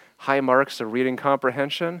got high marks of reading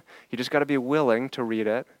comprehension. You just got to be willing to read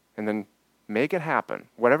it and then make it happen.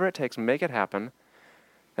 Whatever it takes, make it happen.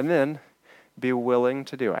 And then be willing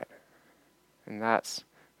to do it. And that's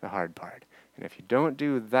the hard part. And if you don't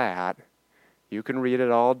do that, you can read it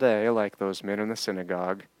all day like those men in the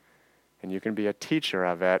synagogue, and you can be a teacher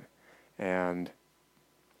of it, and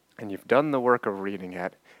you've done the work of reading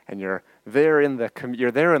it, and you're there in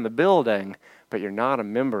the building, but you're not a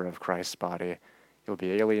member of Christ's body. You'll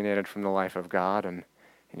be alienated from the life of God, and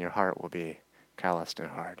your heart will be calloused and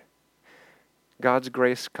hard. God's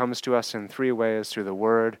grace comes to us in 3 ways: through the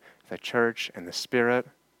Word, the church, and the Spirit.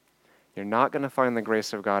 You're not going to find the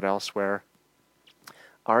grace of God elsewhere.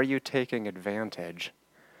 Are you taking advantage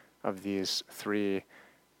of these 3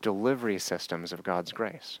 delivery systems of God's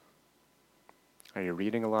grace? Are you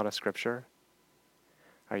reading a lot of Scripture?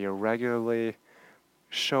 Are you regularly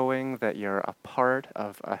showing that you're a part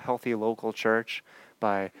of a healthy local church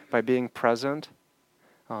by being present?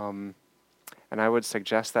 And I would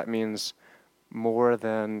suggest that means more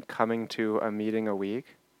than coming to a meeting a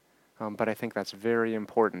week. But I think that's very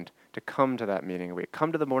important, to come to that meeting a week.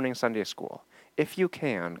 Come to the morning Sunday school. If you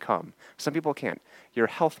can, come. Some people can't. Your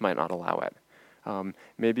health might not allow it.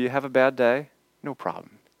 Maybe you have a bad day. No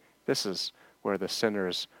problem. This is where the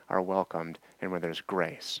sinners are welcomed and where there's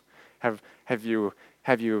grace. Have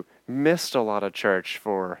you missed a lot of church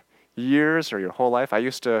for years or your whole life? I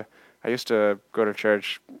used to go to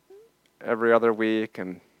church every other week,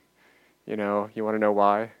 and you want to know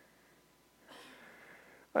why?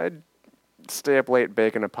 I'd stay up late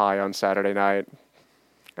baking a pie on Saturday night.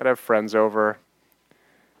 I'd have friends over.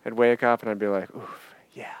 I'd wake up and I'd be like, oof,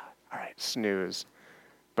 yeah, all right, snooze.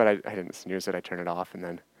 But I didn't snooze it. I turned it off, and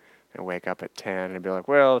then I'd wake up at 10 and I'd be like,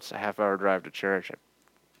 well, it's a half-hour drive to church.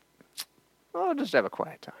 I'll just have a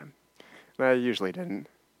quiet time. And I usually didn't.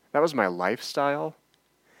 That was my lifestyle.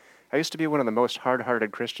 I used to be one of the most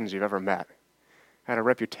hard-hearted Christians you've ever met. I had a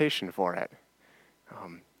reputation for it.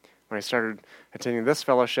 When I started attending this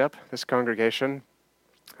fellowship, this congregation,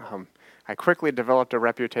 I quickly developed a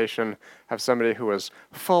reputation of somebody who was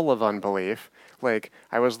full of unbelief.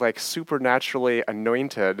 I was supernaturally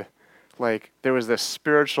anointed like there was this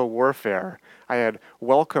spiritual warfare. I had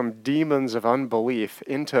welcomed demons of unbelief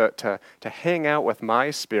into to hang out with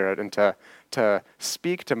my spirit and to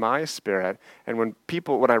speak to my spirit. And when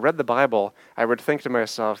I read the Bible, I would think to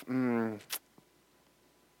myself, no,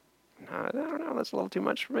 I don't know, that's a little too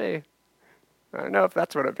much for me. I don't know if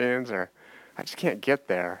that's what it means, or I just can't get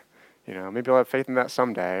there. Maybe I'll have faith in that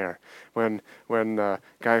someday. Or when the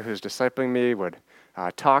guy who's discipling me would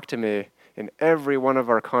talk to me in every one of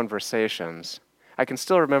our conversations, I can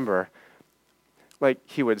still remember, like,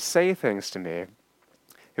 he would say things to me.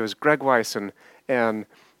 It was Greg Weiss, and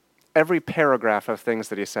every paragraph of things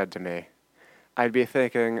that he said to me, I'd be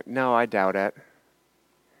thinking, no, I doubt it.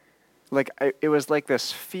 It was like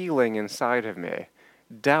this feeling inside of me.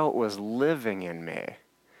 Doubt was living in me.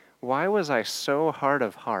 Why was I so hard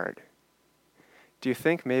of heart? Do you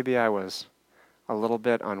think maybe I was a little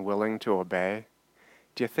bit unwilling to obey?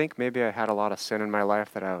 Do you think maybe I had a lot of sin in my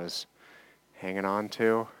life that I was hanging on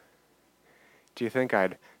to? Do you think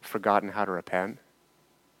I'd forgotten how to repent?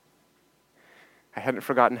 I hadn't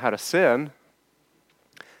forgotten how to sin,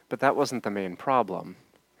 but that wasn't the main problem,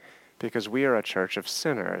 because we are a church of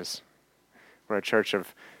sinners. We're a church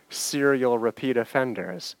of serial repeat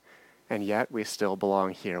offenders, and yet we still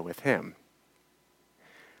belong here with him.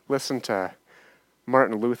 Listen to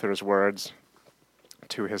Martin Luther's words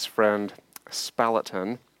to his friend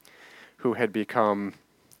Spalaton, who had he'd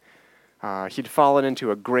fallen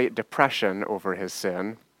into a great depression over his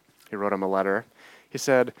sin. He wrote him a letter. He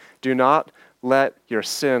said, "Do not let your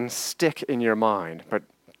sin stick in your mind, but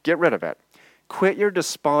get rid of it. Quit your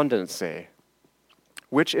despondency,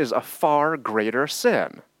 which is a far greater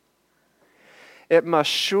sin. It must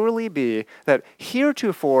surely be that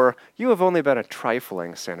heretofore you have only been a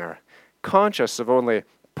trifling sinner, conscious of only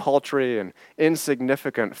paltry and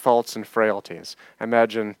insignificant faults and frailties."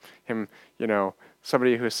 Imagine him,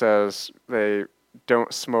 somebody who says they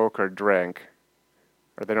don't smoke or drink,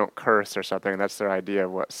 or they don't curse or something, and that's their idea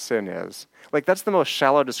of what sin is. That's the most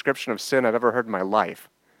shallow description of sin I've ever heard in my life.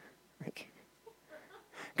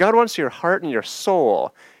 God wants your heart and your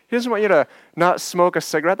soul. He doesn't want you to not smoke a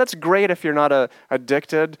cigarette. That's great if you're not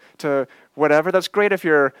addicted to whatever. That's great if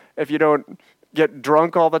you don't get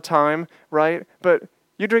drunk all the time, right? But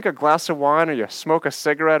you drink a glass of wine, or you smoke a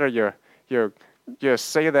cigarette, or you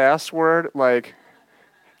say the S word,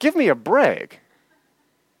 give me a break.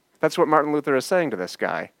 That's what Martin Luther is saying to this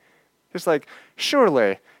guy. He's like,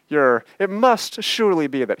 it must surely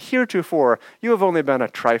be that heretofore you have only been a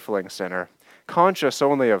trifling sinner, conscious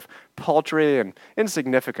only of paltry and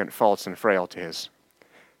insignificant faults and frailties.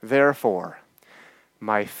 Therefore,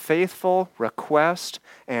 my faithful request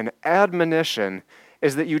and admonition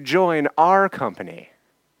is that you join our company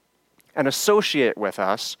and associate with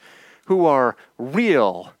us who are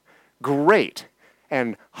real, great,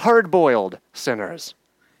 and hard-boiled sinners.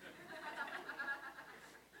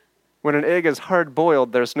 When an egg is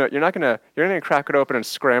hard-boiled, you're not gonna crack it open and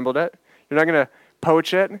scramble it. You're not gonna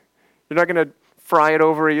poach it. You're not gonna fry it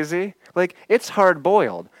over easy. It's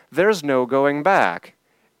hard-boiled. There's no going back.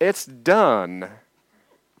 It's done.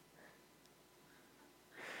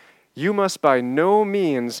 You must by no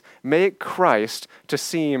means make Christ to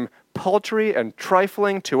seem paltry and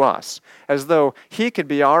trifling to us, as though he could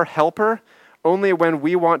be our helper only when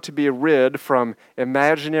we want to be rid from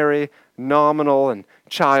imaginary, nominal, and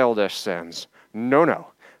childish sins.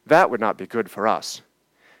 No, that would not be good for us.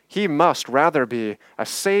 He must rather be a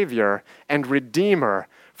Savior and Redeemer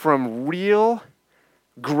from real,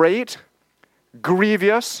 great,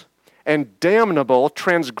 grievous, and damnable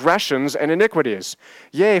transgressions and iniquities,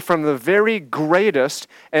 yea, from the very greatest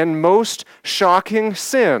and most shocking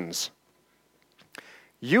sins.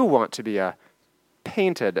 You want to be a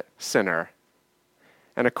painted sinner,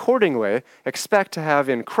 and accordingly expect to have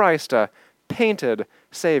in Christ a painted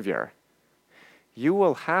Savior. You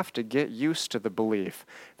will have to get used to the belief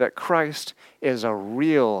that Christ is a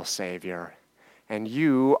real Savior, and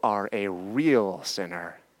you are a real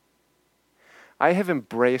sinner. I have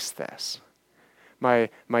embraced this. My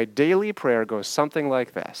daily prayer goes something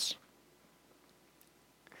like this.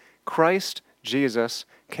 Christ Jesus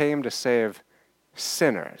came to save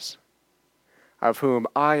sinners, of whom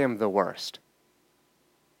I am the worst.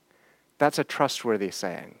 That's a trustworthy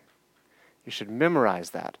saying. You should memorize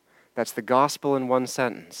that. That's the gospel in one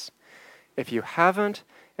sentence. If you haven't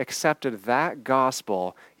accepted that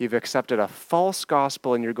gospel, you've accepted a false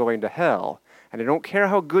gospel and you're going to hell. And I don't care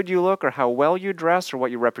how good you look or how well you dress or what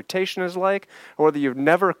your reputation is like, or whether you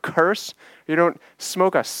never curse, or you don't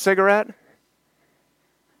smoke a cigarette.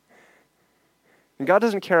 And God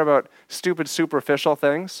doesn't care about stupid, superficial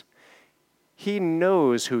things. He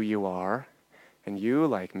knows who you are, and you,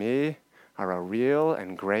 like me, are a real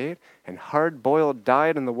and great and hard-boiled,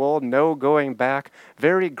 dyed-in-the-wool, no going back,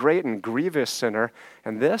 very great and grievous sinner,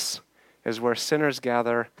 and this is where sinners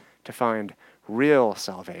gather to find real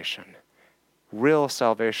salvation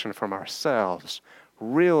from ourselves,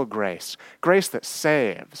 real grace, grace that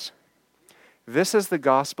saves. This is the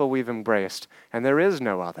gospel we've embraced, and there is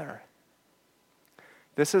no other.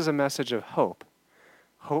 This is a message of hope.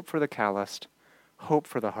 Hope for the calloused, hope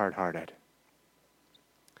for the hard-hearted.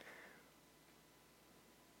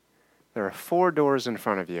 There are 4 doors in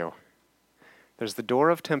front of you. There's the door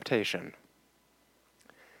of temptation.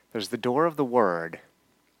 There's the door of the Word,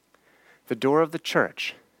 the door of the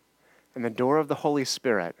church, and the door of the Holy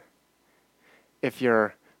Spirit. If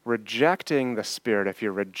you're rejecting the Spirit, if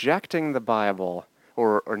you're rejecting the Bible,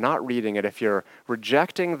 or not reading it, if you're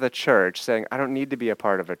rejecting the church, saying, I don't need to be a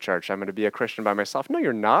part of a church, I'm going to be a Christian by myself. No,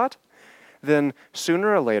 you're not. Then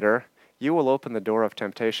sooner or later, you will open the door of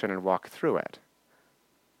temptation and walk through it.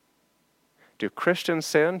 Do Christians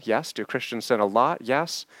sin? Yes. Do Christians sin a lot?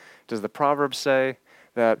 Yes. Does the proverb say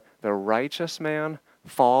that the righteous man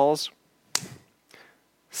falls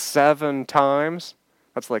 7 times?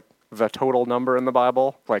 That's like the total number in the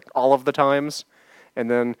Bible, like all of the times, and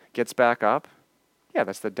then gets back up? Yeah,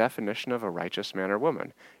 that's the definition of a righteous man or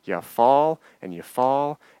woman. You fall, and you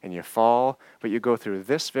fall, and you fall, but you go through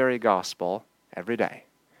this very gospel every day.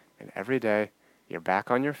 And every day, you're back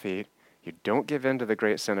on your feet. You don't give in to the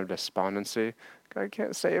great sin of despondency. God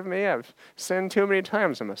can't save me. I've sinned too many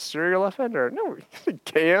times. I'm a serial offender. No, he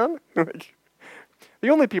can. The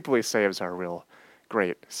only people he saves are real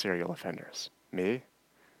great serial offenders. Me,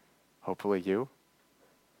 hopefully you.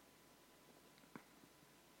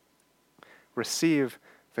 Receive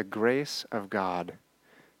the grace of God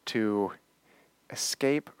to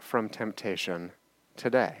escape from temptation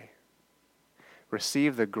today.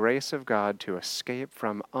 Receive the grace of God to escape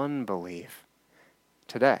from unbelief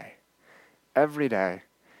today, every day,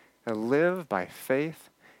 and live by faith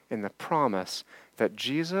in the promise that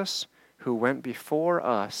Jesus, who went before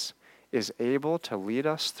us, is able to lead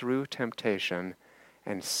us through temptation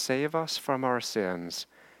and save us from our sins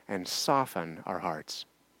and soften our hearts.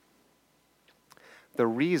 The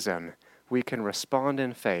reason we can respond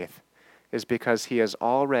in faith is because he has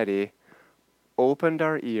already opened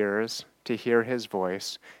our ears to hear his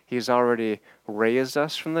voice. He's already raised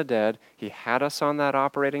us from the dead. He had us on that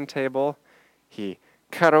operating table. He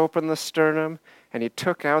cut open the sternum, and he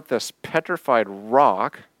took out this petrified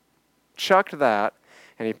rock, chucked that,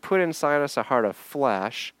 and he put inside us a heart of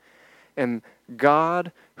flesh. And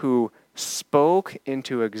God, who spoke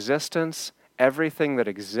into existence everything that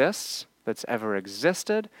exists, that's ever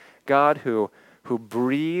existed, God who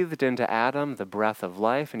breathed into Adam the breath of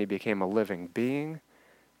life, and he became a living being,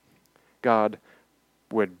 God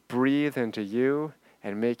would breathe into you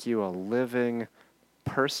and make you a living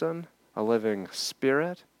person, a living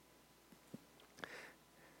spirit.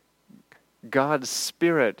 God's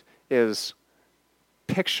Spirit is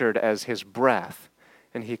pictured as his breath,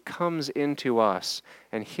 and he comes into us,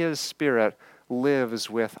 and his Spirit lives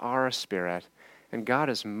with our spirit, and God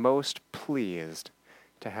is most pleased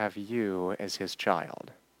to have you as his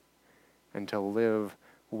child and to live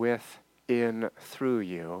within through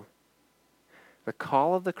you. The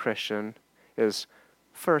call of the Christian is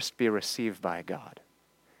first be received by God.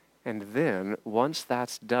 And then, once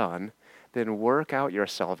that's done, then work out your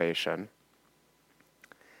salvation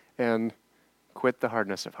and quit the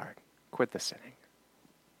hardness of heart. Quit the sinning.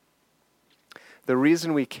 The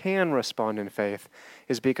reason we can respond in faith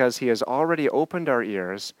is because he has already opened our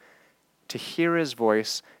ears to hear his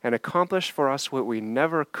voice and accomplish for us what we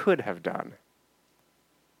never could have done.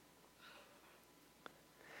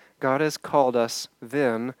 God has called us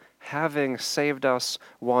then, having saved us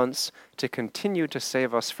once, to continue to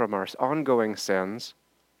save us from our ongoing sins.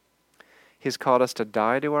 He's called us to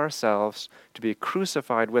die to ourselves, to be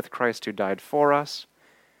crucified with Christ who died for us,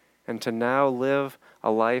 and to now live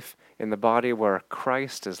a life in the body where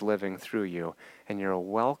Christ is living through you, and you're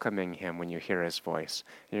welcoming him when you hear his voice.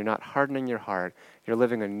 And you're not hardening your heart. You're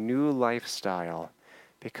living a new lifestyle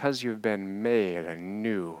because you've been made a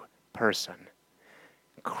new person.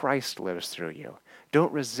 Christ lives through you.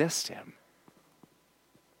 Don't resist him.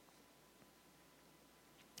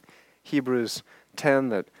 Hebrews 10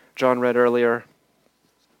 that John read earlier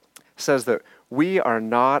says that we are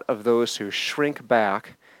not of those who shrink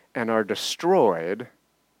back and are destroyed,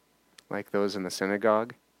 like those in the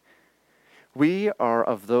synagogue. We are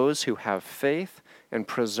of those who have faith and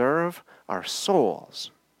preserve our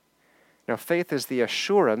souls. Now, faith is the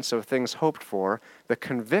assurance of things hoped for, the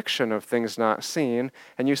conviction of things not seen.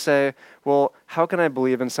 And you say, well, how can I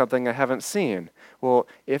believe in something I haven't seen? Well,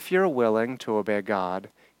 if you're willing to obey God,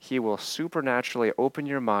 He will supernaturally open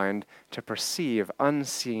your mind to perceive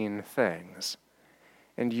unseen things,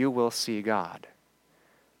 and you will see God.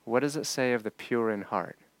 What does it say of the pure in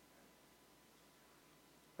heart?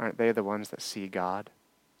 Aren't they the ones that see God?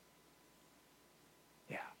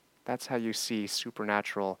 Yeah, that's how you see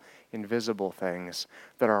supernatural, invisible things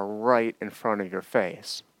that are right in front of your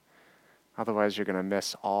face. Otherwise, you're going to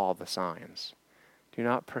miss all the signs. Do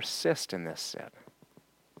not persist in this sin.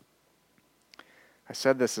 I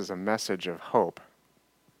said this is a message of hope.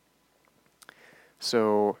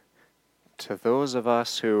 So, to those of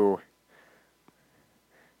us who,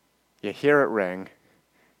 you hear it ring,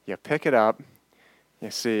 you pick it up, you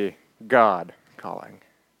see God calling.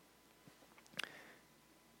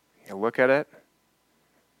 You look at it,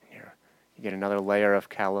 you get another layer of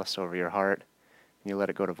callus over your heart, and you let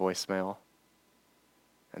it go to voicemail.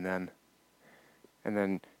 And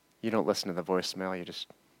then you don't listen to the voicemail, you just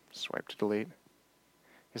swipe to delete.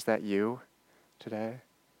 Is that you today?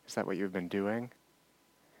 Is that what you've been doing?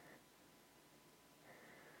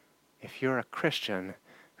 If you're a Christian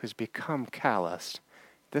who's become calloused,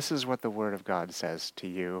 this is what the Word of God says to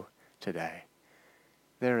you today.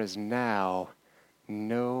 There is now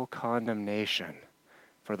no condemnation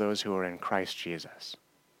for those who are in Christ Jesus.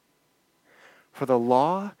 For the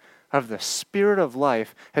law of the Spirit of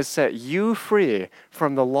life has set you free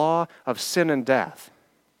from the law of sin and death.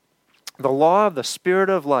 The law of the Spirit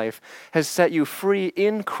of life has set you free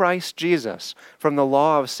in Christ Jesus from the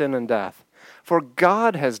law of sin and death. For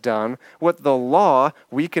God has done what the law,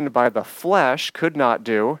 weakened by the flesh, could not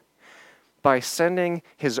do, by sending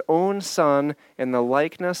His own Son in the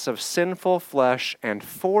likeness of sinful flesh, and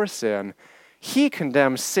for sin, He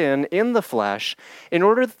condemned sin in the flesh in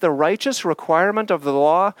order that the righteous requirement of the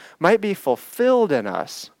law might be fulfilled in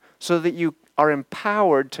us, so that you are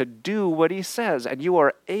empowered to do what He says, and you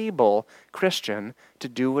are able, Christian, to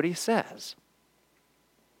do what He says.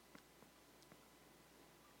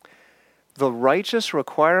 The righteous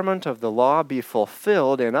requirement of the law be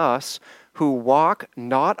fulfilled in us who walk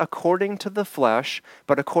not according to the flesh,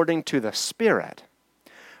 but according to the Spirit.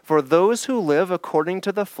 For those who live according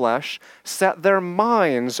to the flesh set their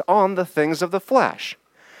minds on the things of the flesh.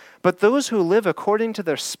 But those who live according to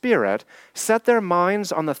their Spirit set their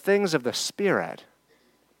minds on the things of the Spirit.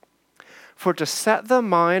 For to set the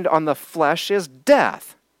mind on the flesh is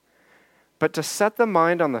death, but to set the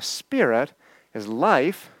mind on the Spirit is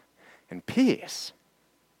life and peace.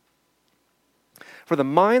 For the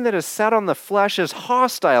mind that is set on the flesh is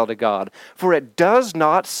hostile to God, for it does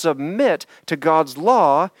not submit to God's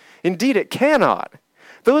law. Indeed, it cannot.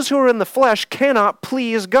 Those who are in the flesh cannot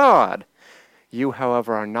please God. You,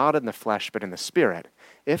 however, are not in the flesh, but in the Spirit,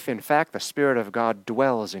 if in fact the Spirit of God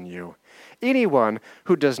dwells in you. Anyone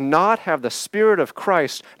who does not have the Spirit of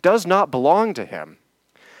Christ does not belong to Him.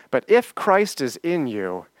 But if Christ is in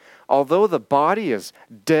you, although the body is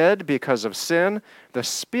dead because of sin, the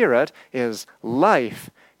Spirit is life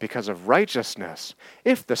because of righteousness.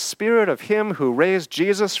 If the Spirit of Him who raised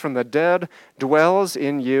Jesus from the dead dwells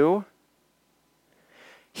in you,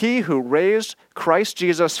 He who raised Christ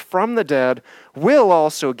Jesus from the dead will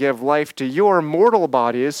also give life to your mortal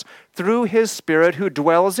bodies through His Spirit who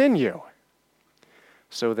dwells in you.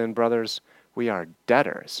 So then, brothers, we are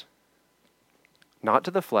debtors, not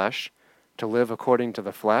to the flesh, to live according to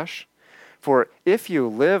the flesh. For if you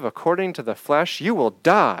live according to the flesh, you will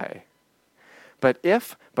die. But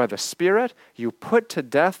if by the Spirit you put to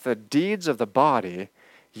death the deeds of the body,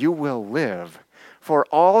 you will live. For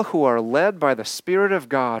all who are led by the Spirit of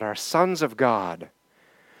God are sons of God.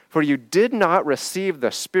 For you did not receive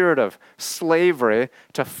the spirit of slavery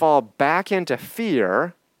to fall back into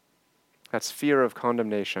fear. That's fear of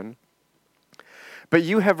condemnation. But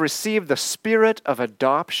you have received the Spirit of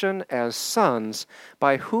adoption as sons,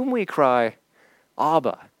 by whom we cry,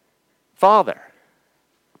 Abba, Father.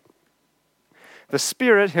 The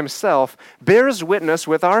Spirit Himself bears witness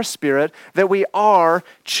with our spirit that we are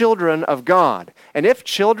children of God. And if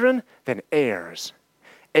children, then heirs.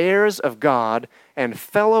 Heirs of God and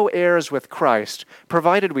fellow heirs with Christ,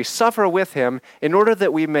 provided we suffer with Him, in order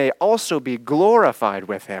that we may also be glorified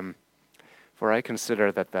with Him. For I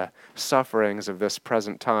consider that the sufferings of this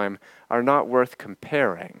present time are not worth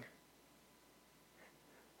comparing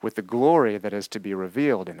with the glory that is to be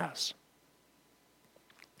revealed in us.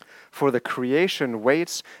 For the creation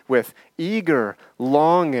waits with eager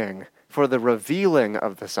longing for the revealing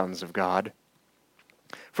of the sons of God.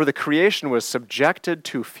 For the creation was subjected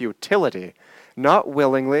to futility, not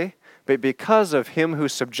willingly, but because of him who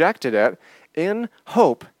subjected it, in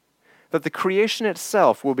hope that the creation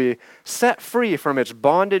itself will be set free from its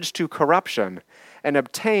bondage to corruption and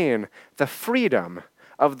obtain the freedom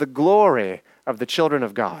of the glory of the children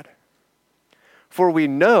of God. For we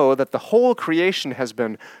know that the whole creation has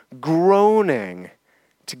been groaning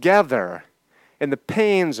together in the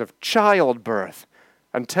pains of childbirth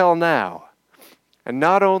until now. And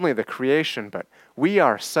not only the creation, but we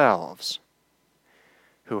ourselves,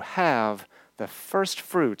 who have the first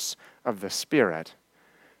fruits of the Spirit,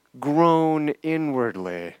 groan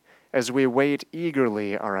inwardly as we wait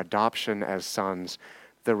eagerly our adoption as sons,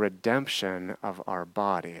 the redemption of our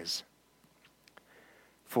bodies.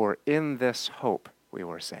 For in this hope we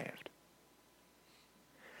were saved.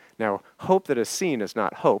 Now, hope that is seen is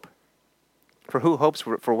not hope, for who hopes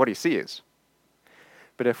for what he sees?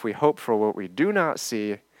 But if we hope for what we do not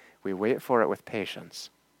see, we wait for it with patience.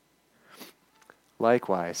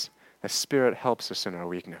 Likewise, the Spirit helps us in our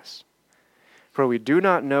weakness. For we do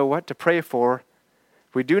not know what to pray for.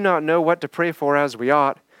 We do not know what to pray for as we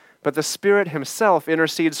ought, but the Spirit himself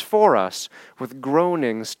intercedes for us with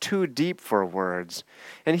groanings too deep for words.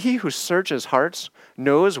 And he who searches hearts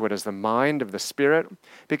knows what is the mind of the Spirit,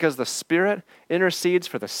 because the Spirit intercedes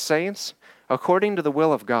for the saints according to the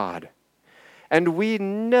will of God. And we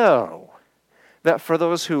know that for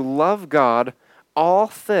those who love God, all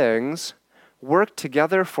things work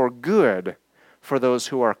together for good, for those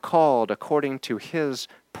who are called according to his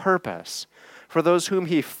purpose. For those whom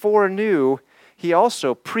he foreknew, he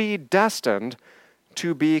also predestined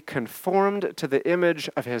to be conformed to the image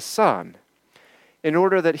of his Son, in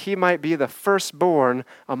order that he might be the firstborn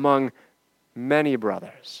among many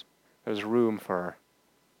brothers. There's room for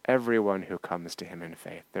everyone who comes to him in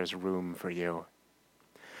faith. There's room for you.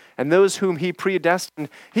 And those whom he predestined,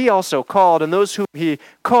 he also called. And those whom he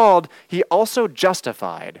called, he also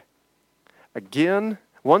justified. Again,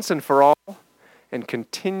 once and for all, and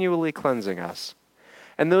continually cleansing us.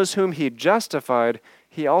 And those whom he justified,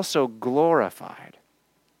 he also glorified.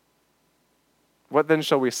 What then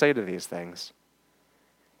shall we say to these things?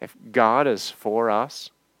 If God is for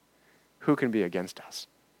us, who can be against us?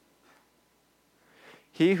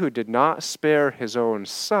 He who did not spare his own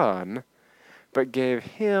Son, but gave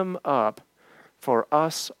him up for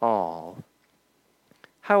us all,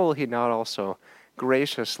 how will he not also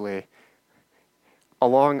graciously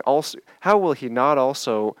how will he not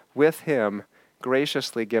also with him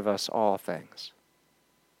graciously give us all things?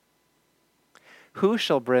 Who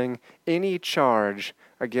shall bring any charge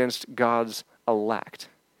against God's elect?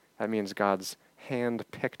 That means God's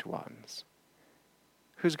hand-picked ones.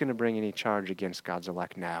 Who's going to bring any charge against God's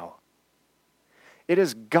elect now? It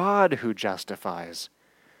is God who justifies.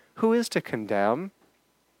 Who is to condemn?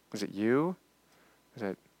 Is it you? Is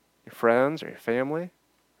it your friends or your family?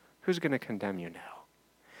 Who's going to condemn you now?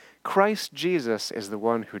 Christ Jesus is the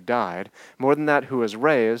one who died, more than that, who was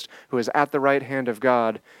raised, who is at the right hand of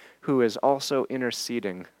God, who is also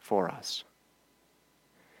interceding for us.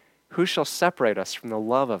 Who shall separate us from the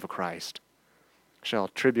love of Christ? Shall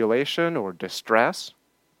tribulation or distress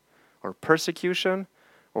or persecution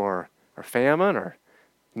or famine or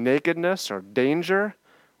nakedness or danger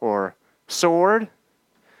or sword?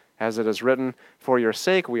 As it is written, for your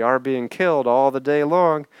sake we are being killed all the day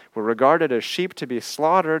long. We're regarded as sheep to be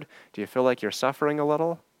slaughtered. Do you feel like you're suffering a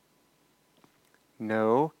little?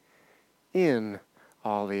 No. In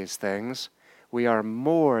all these things, we are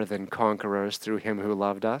more than conquerors through him who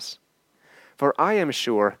loved us. For I am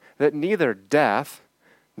sure that neither death,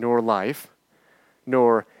 nor life,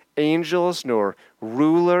 nor angels, nor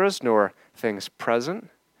rulers, nor things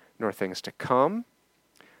present, nor things to come,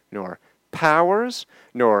 nor powers,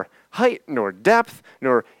 nor height, nor depth,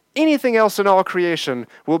 nor anything else in all creation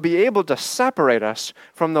will be able to separate us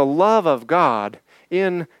from the love of God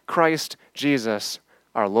in Christ Jesus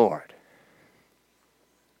our Lord.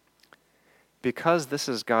 Because this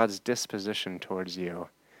is God's disposition towards you,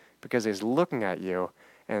 because he's looking at you,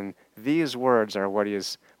 and these words are what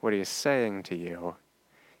he's saying to you,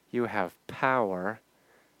 you have power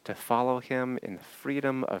to follow him in the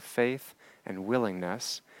freedom of faith and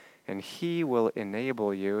willingness, and he will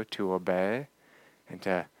enable you to obey and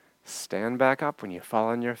to stand back up when you fall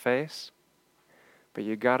on your face. But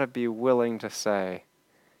you got to be willing to say,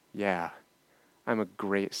 yeah, I'm a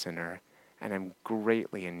great sinner, and I'm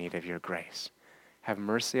greatly in need of your grace. Have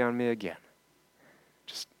mercy on me again.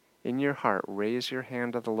 Just in your heart, raise your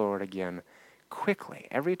hand to the Lord again, quickly,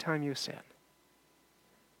 every time you sin.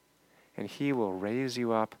 And he will raise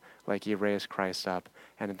you up like he raised Christ up.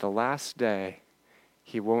 And at the last day,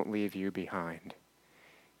 he won't leave you behind.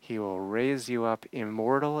 He will raise you up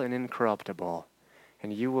immortal and incorruptible,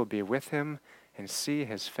 and you will be with him and see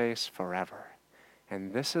his face forever.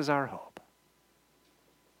 And this is our hope.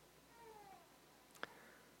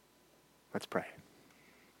 Let's pray.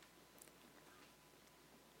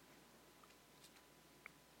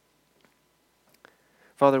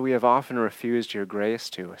 Father, we have often refused your grace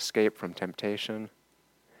to escape from temptation,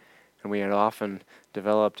 and we had often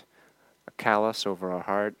developed a callus over our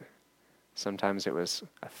heart. Sometimes it was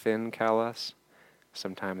a thin callus,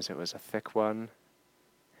 sometimes it was a thick one.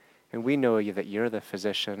 And we know that you're the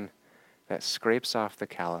physician that scrapes off the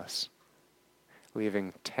callus,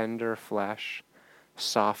 leaving tender flesh,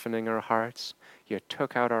 softening our hearts. You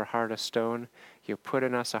took out our heart of stone. You put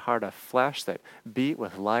in us a heart of flesh that beat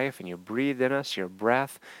with life, and you breathed in us your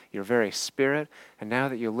breath, your very spirit. And now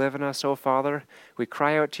that you live in us, O Father, we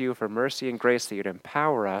cry out to you for mercy and grace that you'd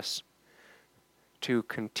empower us to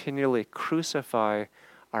continually crucify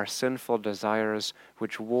our sinful desires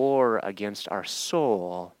which war against our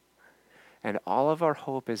soul. And all of our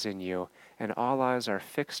hope is in you, and all eyes are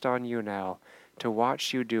fixed on you now to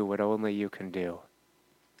watch you do what only you can do.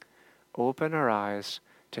 Open our eyes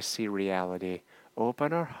to see reality.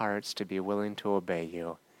 Open our hearts to be willing to obey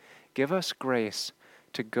you. Give us grace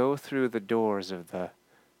to go through the doors of the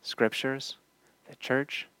Scriptures, the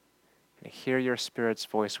church, and hear your Spirit's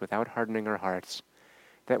voice without hardening our hearts,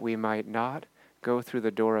 that we might not go through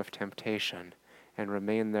the door of temptation and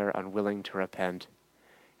remain there unwilling to repent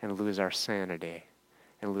and lose our sanity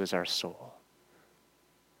and lose our soul.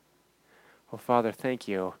 Oh, Father, thank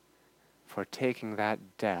you for taking that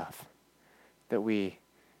death that we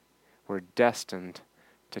were destined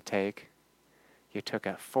to take. You took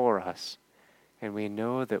it for us, and we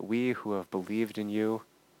know that we who have believed in you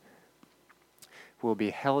will be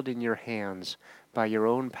held in your hands by your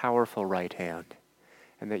own powerful right hand,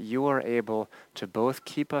 and that you are able to both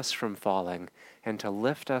keep us from falling and to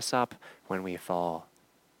lift us up when we fall,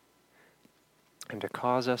 and to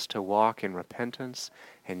cause us to walk in repentance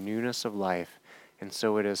and newness of life. And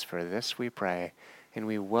so it is for this we pray, and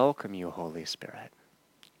we welcome you, Holy Spirit.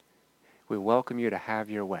 We welcome you to have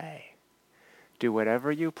your way. Do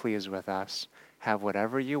whatever you please with us. Have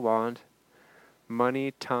whatever you want.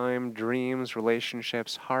 Money, time, dreams,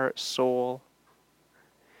 relationships, heart, soul.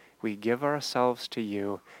 We give ourselves to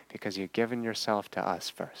you because you've given yourself to us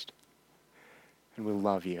first. And we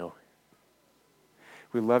love you.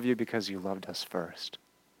 We love you because you loved us first.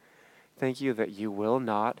 Thank you that you will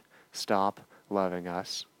not stop loving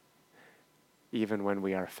us. Even when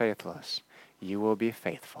we are faithless, you will be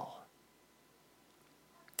faithful.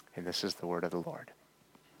 And this is the word of the Lord.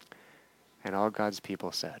 And all God's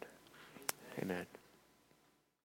people said, Amen.